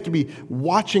 They have to be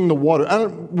watching the water.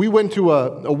 We went to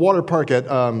a water park at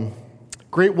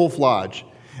Great Wolf Lodge,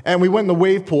 and we went in the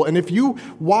wave pool. And if you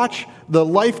watch the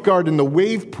lifeguard in the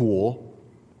wave pool,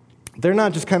 they're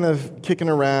not just kind of kicking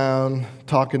around,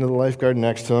 talking to the lifeguard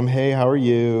next to them. Hey, how are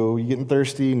you? You getting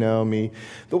thirsty? No, me.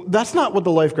 That's not what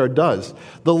the lifeguard does.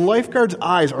 The lifeguard's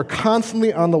eyes are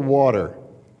constantly on the water.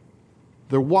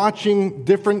 They're watching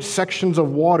different sections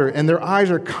of water, and their eyes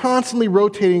are constantly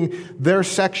rotating their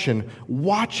section,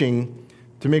 watching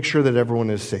to make sure that everyone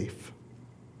is safe.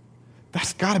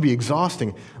 That's got to be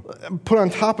exhausting. Put on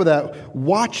top of that,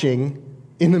 watching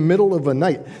in the middle of a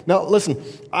night. Now, listen,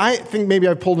 I think maybe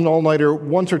I've pulled an all-nighter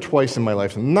once or twice in my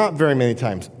life, not very many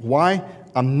times. Why?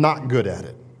 I'm not good at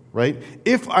it, right?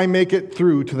 If I make it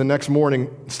through to the next morning,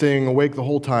 staying awake the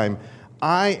whole time,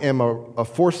 I am a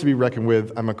force to be reckoned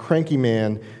with. I'm a cranky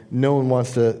man. No one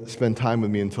wants to spend time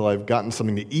with me until I've gotten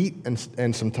something to eat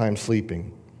and some time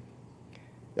sleeping.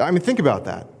 I mean, think about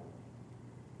that.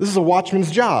 This is a watchman's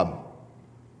job.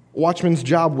 A watchman's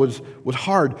job was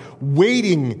hard.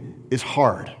 Waiting is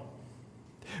hard.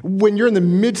 When you're in the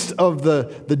midst of the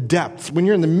depths, when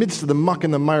you're in the midst of the muck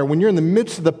and the mire, when you're in the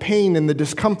midst of the pain and the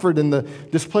discomfort and the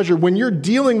displeasure, when you're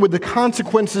dealing with the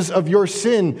consequences of your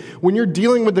sin, when you're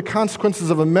dealing with the consequences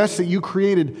of a mess that you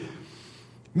created,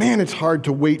 man, it's hard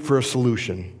to wait for a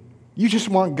solution. You just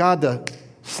want God to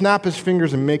snap his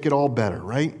fingers and make it all better,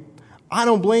 right? I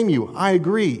don't blame you. I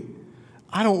agree.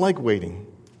 I don't like waiting.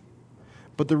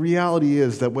 But the reality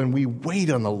is that when we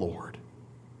wait on the Lord,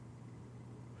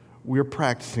 we're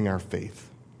practicing our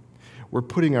faith. We're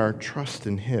putting our trust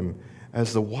in him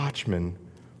as the watchman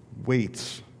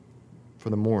waits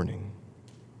for the morning.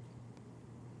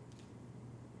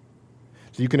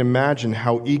 So you can imagine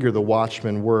how eager the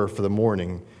watchmen were for the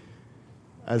morning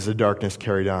as the darkness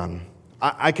carried on.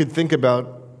 I could think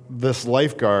about this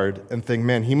lifeguard and think,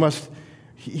 man,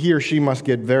 he or she must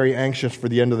get very anxious for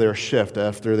the end of their shift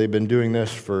after they've been doing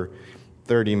this for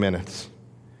 30 minutes.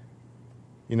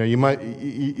 You know, you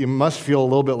must feel a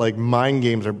little bit like mind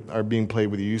games are being played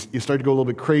with you. You start to go a little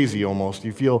bit crazy almost.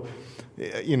 You feel,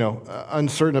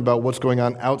 uncertain about what's going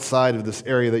on outside of this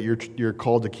area that you're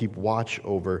called to keep watch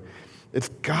over. It's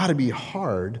got to be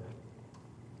hard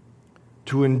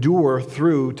to endure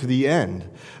through to the end.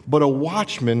 But a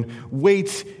watchman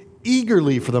waits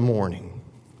eagerly for the morning,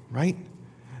 right?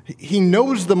 He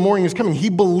knows the morning is coming. He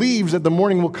believes that the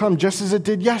morning will come just as it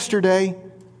did yesterday.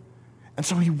 And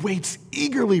so he waits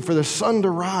eagerly for the sun to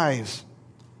rise,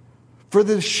 for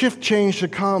the shift change to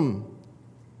come,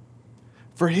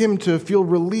 for him to feel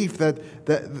relief that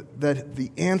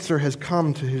the answer has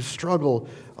come to his struggle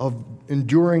of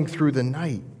enduring through the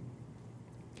night.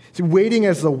 See, waiting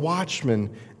as the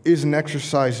watchman is an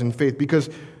exercise in faith because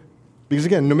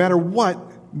again, no matter what,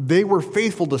 they were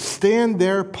faithful to stand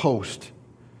their post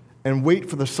and wait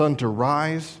for the sun to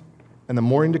rise and the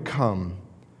morning to come.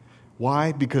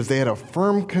 Why? Because they had a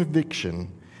firm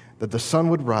conviction that the sun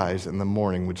would rise and the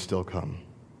morning would still come.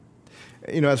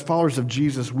 You know, as followers of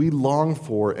Jesus, we long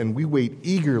for and we wait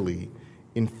eagerly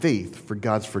in faith for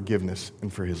God's forgiveness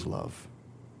and for his love.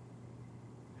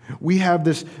 We have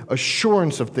this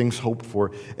assurance of things hoped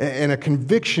for and a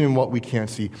conviction in what we can't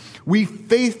see. We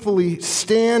faithfully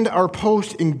stand our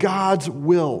post in God's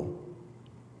will,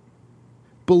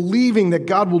 believing that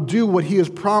God will do what he has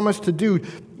promised to do,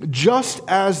 just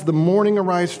as the morning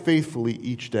arrives faithfully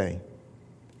each day.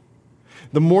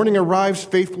 The morning arrives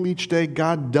faithfully each day.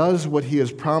 God does what he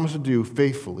has promised to do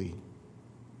faithfully.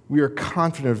 We are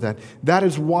confident of that. That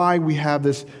is why we have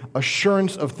this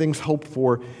assurance of things hoped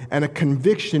for and a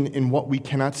conviction in what we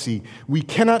cannot see. We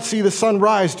cannot see the sun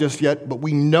rise just yet, but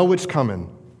we know it's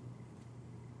coming.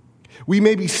 We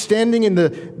may be standing in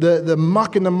the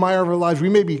muck and the mire of our lives. We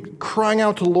may be crying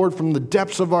out to the Lord from the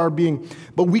depths of our being,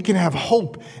 but we can have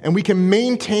hope and we can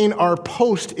maintain our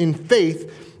post in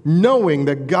faith, knowing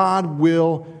that God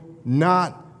will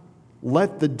not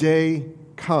let the day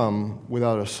come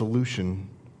without a solution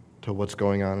to what's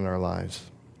going on in our lives.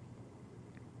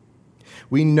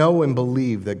 We know and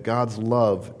believe that God's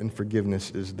love and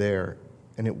forgiveness is there,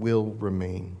 and it will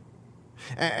remain.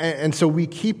 And so we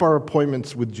keep our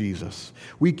appointments with Jesus.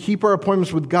 We keep our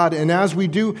appointments with God. And as we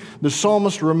do, the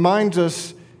psalmist reminds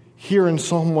us here in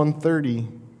Psalm 130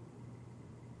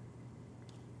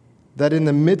 that in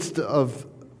the midst of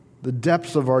the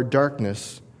depths of our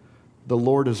darkness, the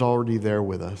Lord is already there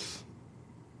with us.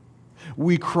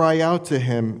 We cry out to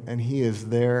him, and he is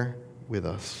there with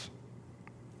us.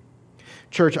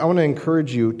 Church, I want to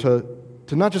encourage you to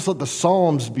not just let the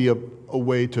Psalms be a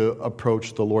way to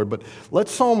approach the Lord, but let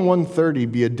Psalm 130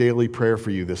 be a daily prayer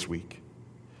for you this week.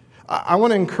 I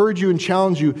want to encourage you and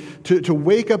challenge you to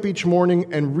wake up each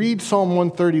morning and read Psalm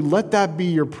 130. Let that be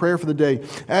your prayer for the day.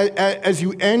 As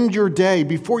you end your day,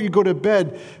 before you go to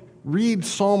bed, read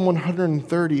Psalm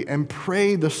 130 and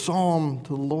pray the psalm to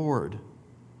the Lord.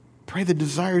 Pray the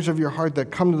desires of your heart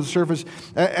that come to the surface.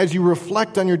 As you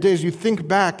reflect on your day, as you think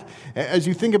back, as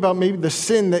you think about maybe the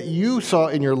sin that you saw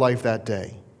in your life that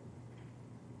day,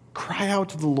 cry out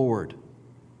to the Lord.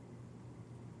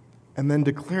 And then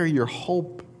declare your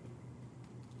hope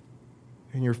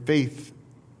and your faith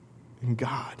in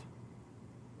God,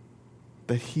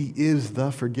 that he is the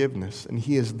forgiveness and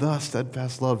he is the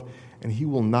steadfast love, and he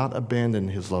will not abandon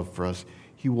his love for us.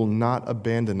 He will not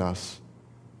abandon us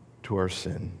to our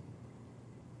sin.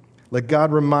 Let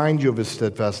God remind you of his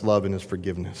steadfast love and his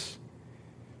forgiveness.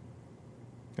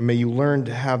 And may you learn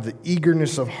to have the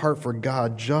eagerness of heart for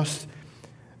God, just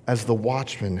as the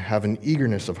watchmen have an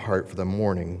eagerness of heart for the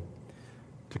morning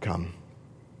to come.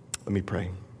 Let me pray.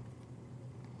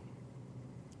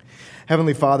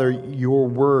 Heavenly Father, your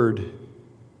word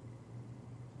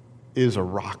is a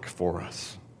rock for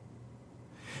us.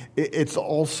 It's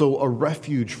also a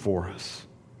refuge for us.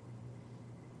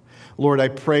 Lord, I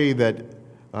pray that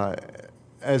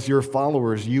as your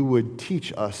followers, you would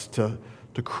teach us to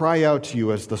cry out to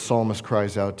you as the psalmist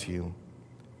cries out to you.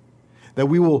 That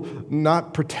we will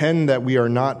not pretend that we are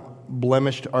not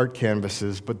blemished art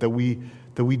canvases, but that we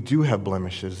do have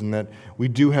blemishes, and that we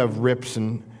do have rips,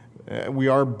 and we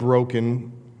are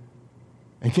broken.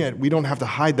 And yet we don't have to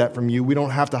hide that from you. We don't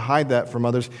have to hide that from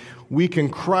others. We can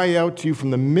cry out to you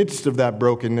from the midst of that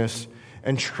brokenness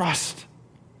and trust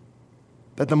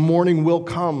that the morning will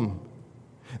come,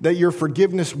 that your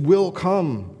forgiveness will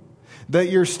come, that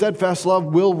your steadfast love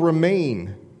will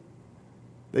remain,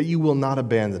 that you will not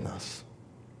abandon us.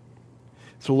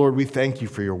 So, Lord, we thank you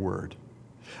for your word.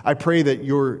 I pray that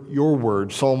your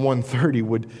word, Psalm 130,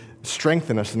 would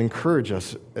strengthen us and encourage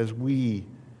us as we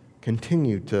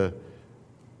continue to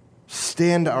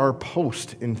stand our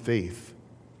post in faith,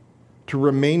 to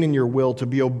remain in your will, to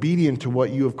be obedient to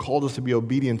what you have called us to be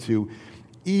obedient to,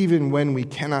 even when we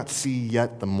cannot see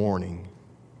yet the morning.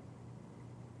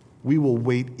 We will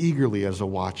wait eagerly as a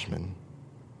watchman,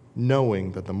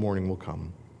 knowing that the morning will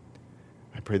come.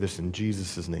 I pray this in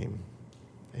Jesus' name.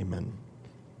 Amen.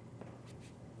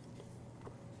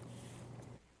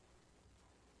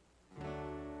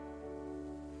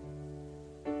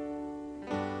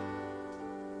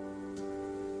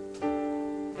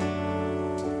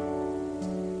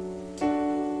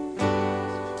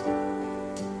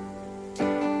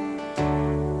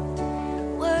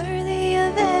 Worthy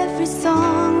of every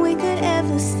song we could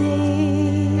ever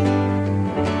sing,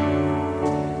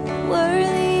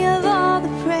 worthy of all the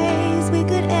praise we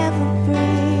could ever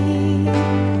bring,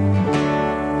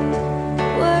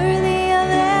 worthy of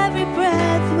every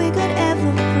breath we could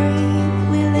ever breathe.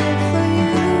 We live for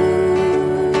you,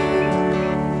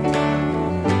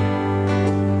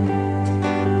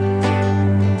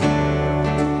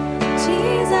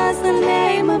 Jesus, the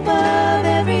name above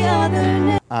every other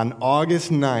name. On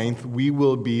August 9th, we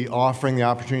will be offering the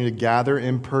opportunity to gather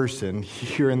in person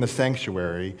here in the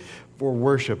sanctuary for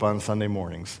worship on Sunday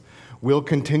mornings. We'll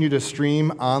continue to stream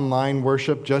online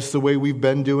worship just the way we've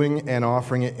been doing, and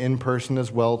offering it in person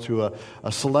as well to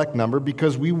a select number,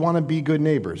 because we want to be good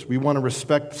neighbors. We want to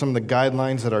respect some of the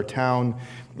guidelines that our town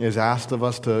is asked of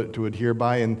us to adhere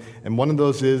by, and one of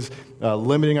those is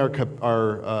limiting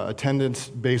our attendance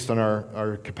based on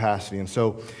our capacity. And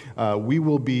so we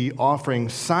will be offering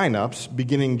sign-ups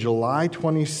beginning July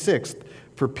 26th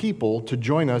for people to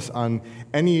join us on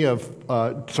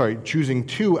choosing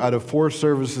 2 out of 4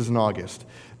 services in August.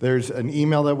 There's an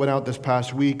email that went out this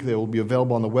past week that will be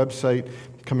available on the website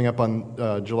coming up on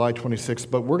July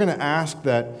 26th. But we're going to ask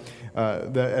that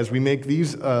as we make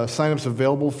these signups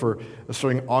available for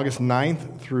starting August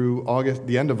 9th through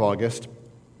the end of August,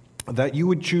 that you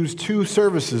would choose 2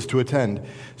 services to attend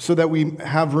so that we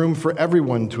have room for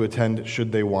everyone to attend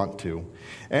should they want to.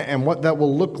 And what that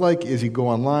will look like is you go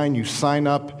online, you sign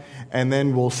up, and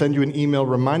then we'll send you an email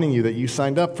reminding you that you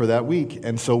signed up for that week.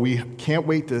 And so we can't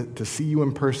wait to see you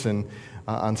in person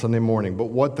on Sunday morning. But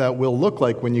what that will look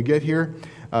like when you get here,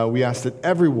 we ask that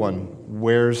everyone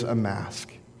wears a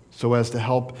mask so as to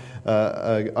help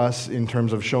us in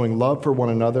terms of showing love for one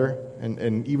another.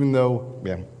 And even though,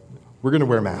 We're going to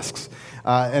wear masks.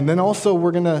 And then also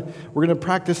we're gonna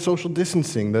practice social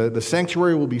distancing. The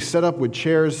sanctuary will be set up with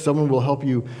chairs. Someone will help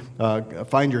you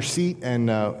find your seat, and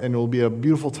it will be a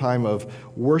beautiful time of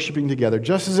worshiping together,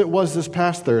 just as it was this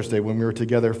past Thursday when we were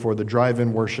together for the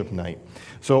drive-in worship night.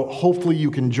 So hopefully you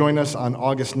can join us on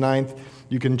August 9th.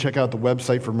 You can check out the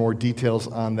website for more details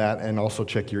on that, and also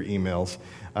check your emails.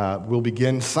 We'll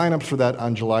begin signups for that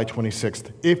on July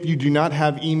 26th. If you do not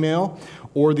have email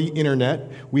or the internet,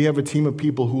 we have a team of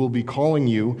people who will be calling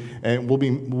you, and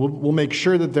we'll make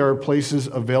sure that there are places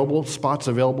available, spots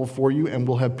available for you, and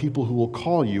we'll have people who will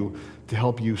call you to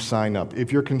help you sign up.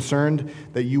 If you're concerned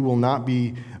that you will not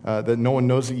be, that no one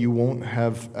knows that you won't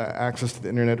have access to the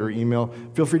internet or email,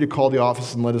 feel free to call the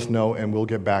office and let us know, and we'll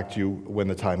get back to you when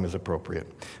the time is appropriate.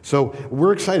 So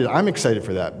we're excited. I'm excited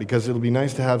for that, because it'll be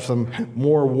nice to have some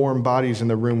more warm bodies in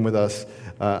the room with us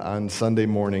on Sunday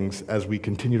mornings as we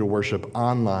continue to worship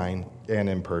online and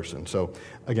in person. So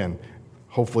again,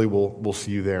 hopefully we'll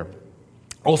see you there.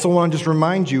 Also, I want to just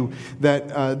remind you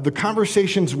that the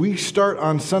conversations we start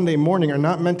on Sunday morning are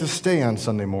not meant to stay on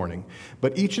Sunday morning.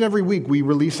 But each and every week, we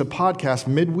release a podcast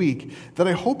midweek that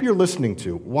I hope you're listening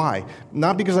to. Why?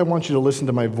 Not because I want you to listen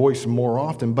to my voice more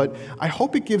often, but I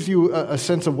hope it gives you a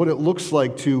sense of what it looks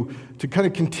like to kind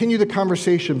of continue the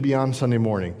conversation beyond Sunday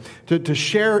morning, to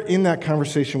share in that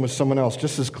conversation with someone else,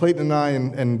 just as Clayton and I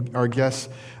and our guests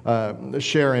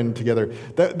share in together,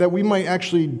 that we might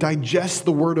actually digest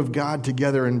the Word of God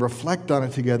together and reflect on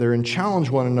it together and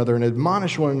challenge one another and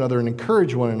admonish one another and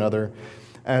encourage one another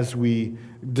as we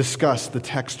discuss the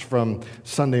text from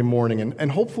Sunday morning.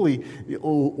 And hopefully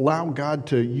it'll allow God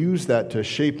to use that to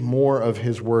shape more of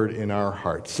His Word in our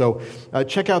hearts. So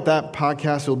check out that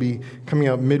podcast. It'll be coming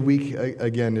out midweek.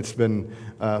 Again, it's been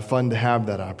fun to have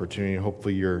that opportunity, and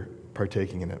hopefully you're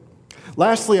partaking in it.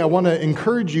 Lastly, I want to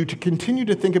encourage you to continue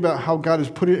to think about how God has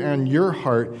put it on your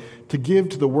heart to give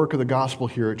to the work of the gospel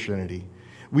here at Trinity.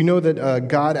 We know that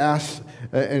God asks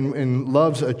and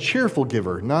loves a cheerful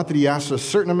giver. Not that He asks a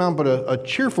certain amount, but a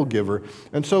cheerful giver.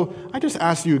 And so I just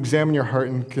ask you to examine your heart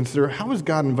and consider, how is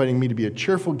God inviting me to be a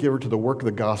cheerful giver to the work of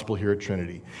the gospel here at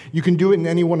Trinity? You can do it in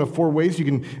any one of 4 ways. You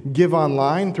can give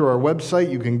online through our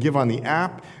website. You can give on the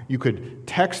app. You could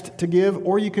text to give,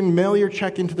 or you can mail your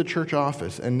check into the church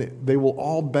office, and they will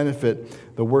all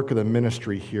benefit the work of the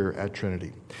ministry here at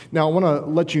Trinity. Now, I want to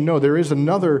let you know there is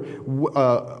another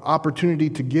opportunity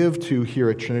to give to here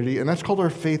at Trinity, and that's called our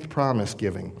Faith Promise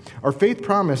giving. Our Faith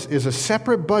Promise is a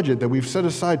separate budget that we've set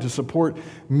aside to support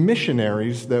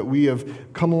missionaries that we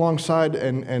have come alongside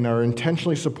and are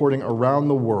intentionally supporting around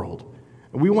the world.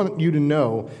 And we want you to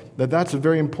know that that's a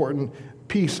very important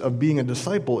piece of being a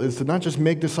disciple, is to not just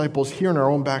make disciples here in our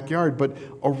own backyard, but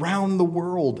around the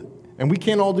world. And we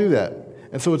can't all do that.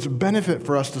 And so it's a benefit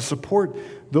for us to support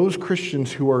those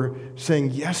Christians who are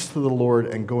saying yes to the Lord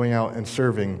and going out and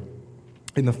serving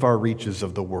in the far reaches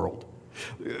of the world.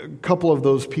 A couple of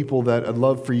those people that I'd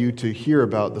love for you to hear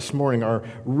about this morning are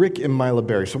Rick and Mila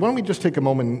Berry. So why don't we just take a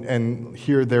moment and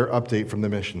hear their update from the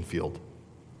mission field.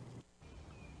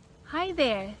 Hi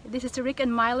there, this is Rick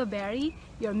and Mila Berry,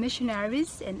 your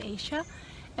missionaries in Asia,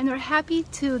 and we're happy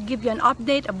to give you an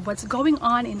update of what's going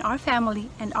on in our family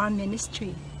and our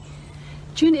ministry.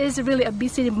 June is really a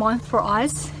busy month for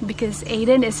us because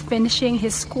Aiden is finishing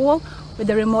his school with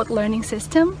the remote learning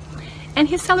system, and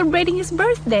he's celebrating his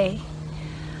birthday.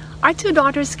 Our 2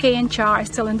 daughters, Kay and Cha, are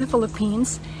still in the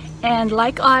Philippines, and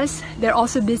like us, they're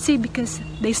also busy because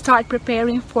they start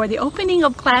preparing for the opening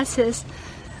of classes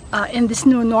in this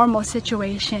new normal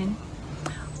situation.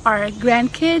 Our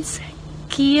grandkids,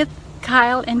 Keith,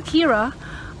 Kyle, and Kira,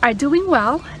 are doing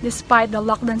well despite the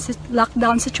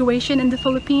lockdown situation in the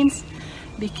Philippines,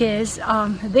 because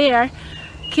there,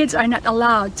 kids are not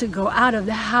allowed to go out of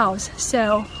the house.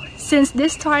 So since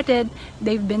this started,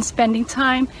 they've been spending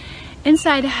time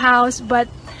inside the house, but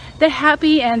they're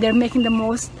happy and they're making the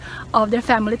most of their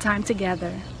family time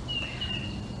together.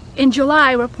 In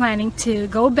July, we're planning to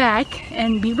go back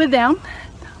and be with them.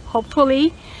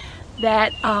 Hopefully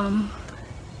that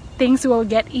things will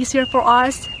get easier for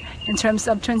us in terms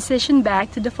of transition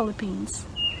back to the Philippines.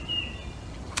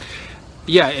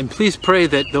 Yeah, and please pray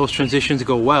that those transitions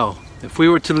go well. If we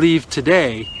were to leave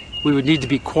today, we would need to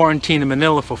be quarantined in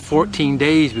Manila for 14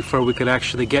 days before we could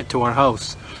actually get to our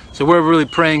house. So we're really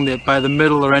praying that by the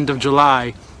middle or end of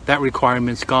July, that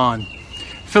requirement's gone.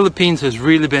 Philippines has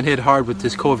really been hit hard with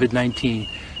this COVID-19.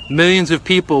 Millions of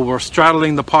people were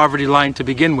straddling the poverty line to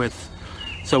begin with.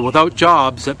 So without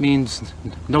jobs, that means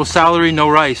no salary, no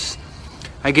rice.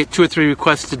 I get 2 or 3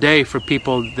 requests a day for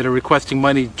people that are requesting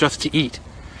money just to eat.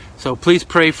 So please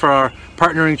pray for our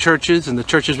partnering churches and the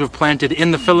churches we've planted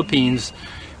in the Philippines.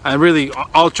 and really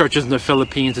all churches in the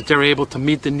Philippines, that they're able to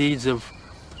meet the needs of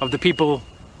the people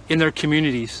in their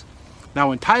communities.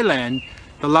 Now in Thailand,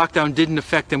 the lockdown didn't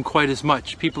affect them quite as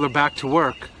much. People are back to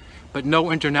work, but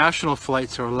no international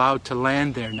flights are allowed to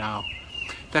land there now.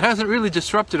 That hasn't really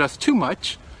disrupted us too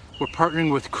much. We're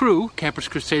partnering with Cru, Campus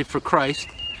Crusade for Christ,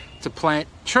 to plant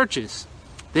churches.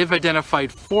 They've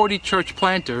identified 40 church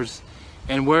planters,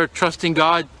 and we're trusting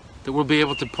God that we'll be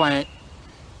able to plant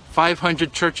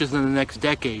 500 churches in the next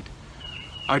decade.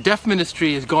 Our deaf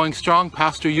ministry is going strong.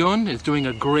 Pastor Yun is doing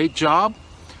a great job.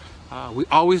 We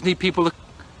always need people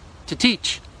to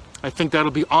teach. I think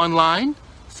that'll be online.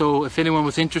 So if anyone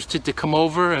was interested to come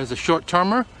over as a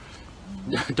short-termer,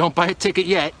 don't buy a ticket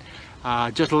yet.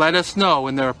 Just let us know,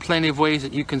 and there are plenty of ways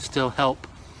that you can still help.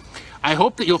 I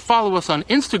hope that you'll follow us on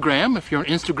Instagram, if you're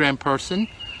an Instagram person,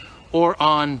 or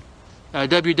on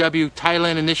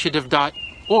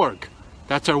www.thailandinitiative.org.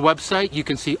 That's our website. You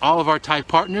can see all of our Thai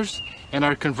partners and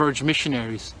our Converge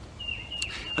missionaries.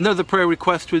 Another prayer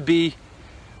request would be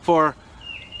for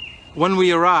when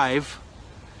we arrive,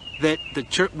 that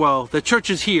the church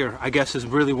is here, I guess, is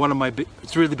really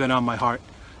it's really been on my heart.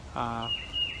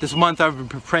 This month I've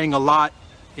been praying a lot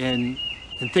and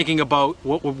thinking about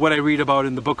what I read about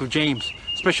in the book of James,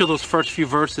 especially those first few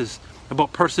verses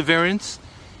about perseverance.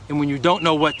 And when you don't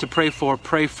know what to pray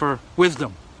for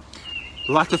wisdom.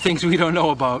 Lots of things we don't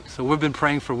know about, so we've been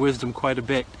praying for wisdom quite a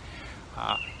bit.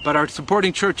 But our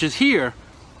supporting churches here,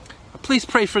 please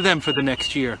pray for them for the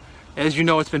next year. As you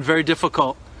know, it's been very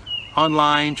difficult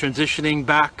online, transitioning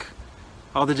back,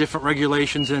 all the different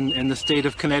regulations in the state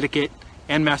of Connecticut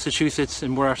and Massachusetts,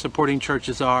 and where our supporting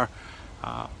churches are.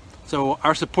 So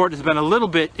our support has been a little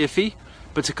bit iffy,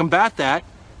 but to combat that,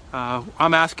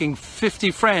 I'm asking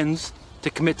 50 friends to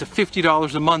commit to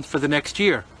 $50 a month for the next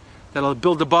year. That'll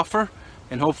build a buffer,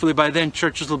 and hopefully by then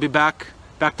churches will be back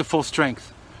to full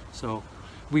strength. So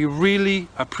we really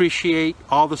appreciate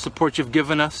all the support you've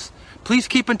given us. Please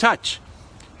keep in touch.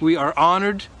 We are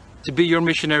honored to be your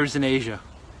missionaries in Asia.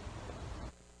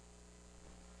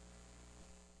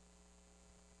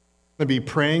 To be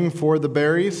praying for the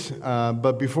Berries,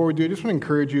 but before we do, I just want to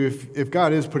encourage you, if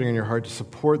God is putting on your heart to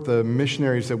support the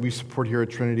missionaries that we support here at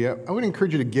Trinity, I would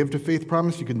encourage you to give to Faith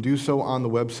Promise. You can do so on the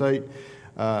website.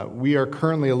 We are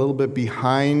currently a little bit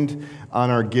behind on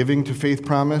our giving to Faith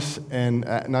Promise, and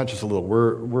not just a little,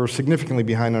 we're significantly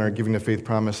behind on our giving to Faith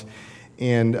Promise,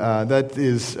 and that's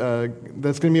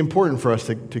going to be important for us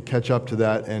to catch up to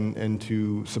that and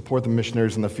to support the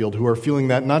missionaries in the field who are feeling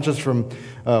that, not just from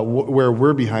where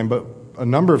we're behind, but a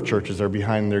number of churches are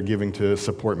behind their giving to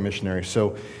support missionaries.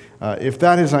 So if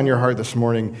that is on your heart this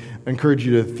morning, I encourage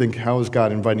you to think, how is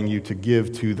God inviting you to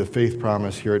give to the Faith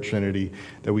Promise here at Trinity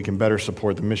that we can better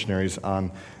support the missionaries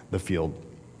on the field?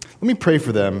 Let me pray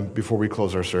for them before we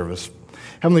close our service.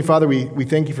 Heavenly Father, we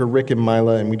thank you for Rick and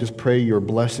Mila, and we just pray your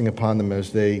blessing upon them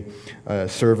as they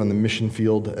serve on the mission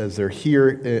field, as they're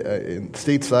here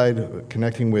stateside,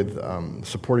 connecting with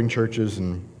supporting churches,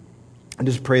 and I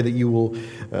just pray that you will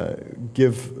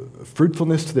give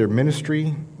fruitfulness to their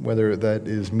ministry, whether that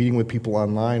is meeting with people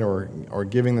online or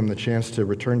giving them the chance to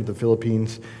return to the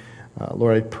Philippines.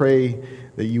 Lord, I pray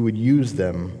that you would use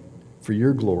them for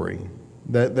your glory,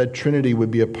 that Trinity would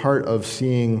be a part of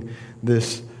seeing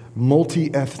this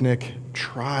multi-ethnic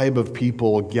tribe of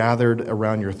people gathered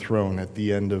around your throne at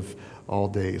the end of all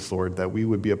days, Lord, that we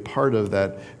would be a part of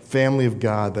that family of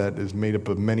God that is made up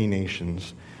of many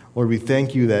nations. Lord, we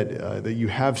thank you that you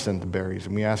have sent the Berries,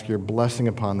 and we ask your blessing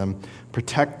upon them.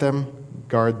 Protect them,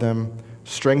 guard them,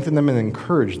 strengthen them, and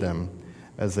encourage them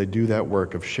as they do that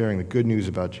work of sharing the good news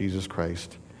about Jesus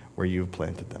Christ where you have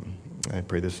planted them. I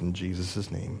pray this in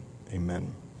Jesus' name.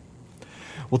 Amen.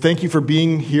 Well, thank you for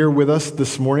being here with us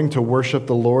this morning to worship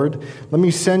the Lord. Let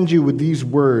me send you with these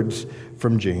words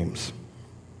from James.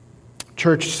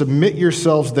 Church, submit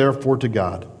yourselves therefore to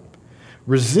God.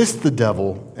 Resist the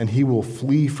devil, and he will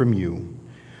flee from you.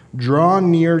 Draw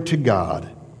near to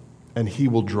God, and he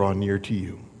will draw near to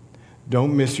you.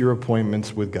 Don't miss your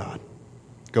appointments with God.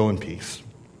 Go in peace.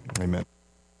 Amen.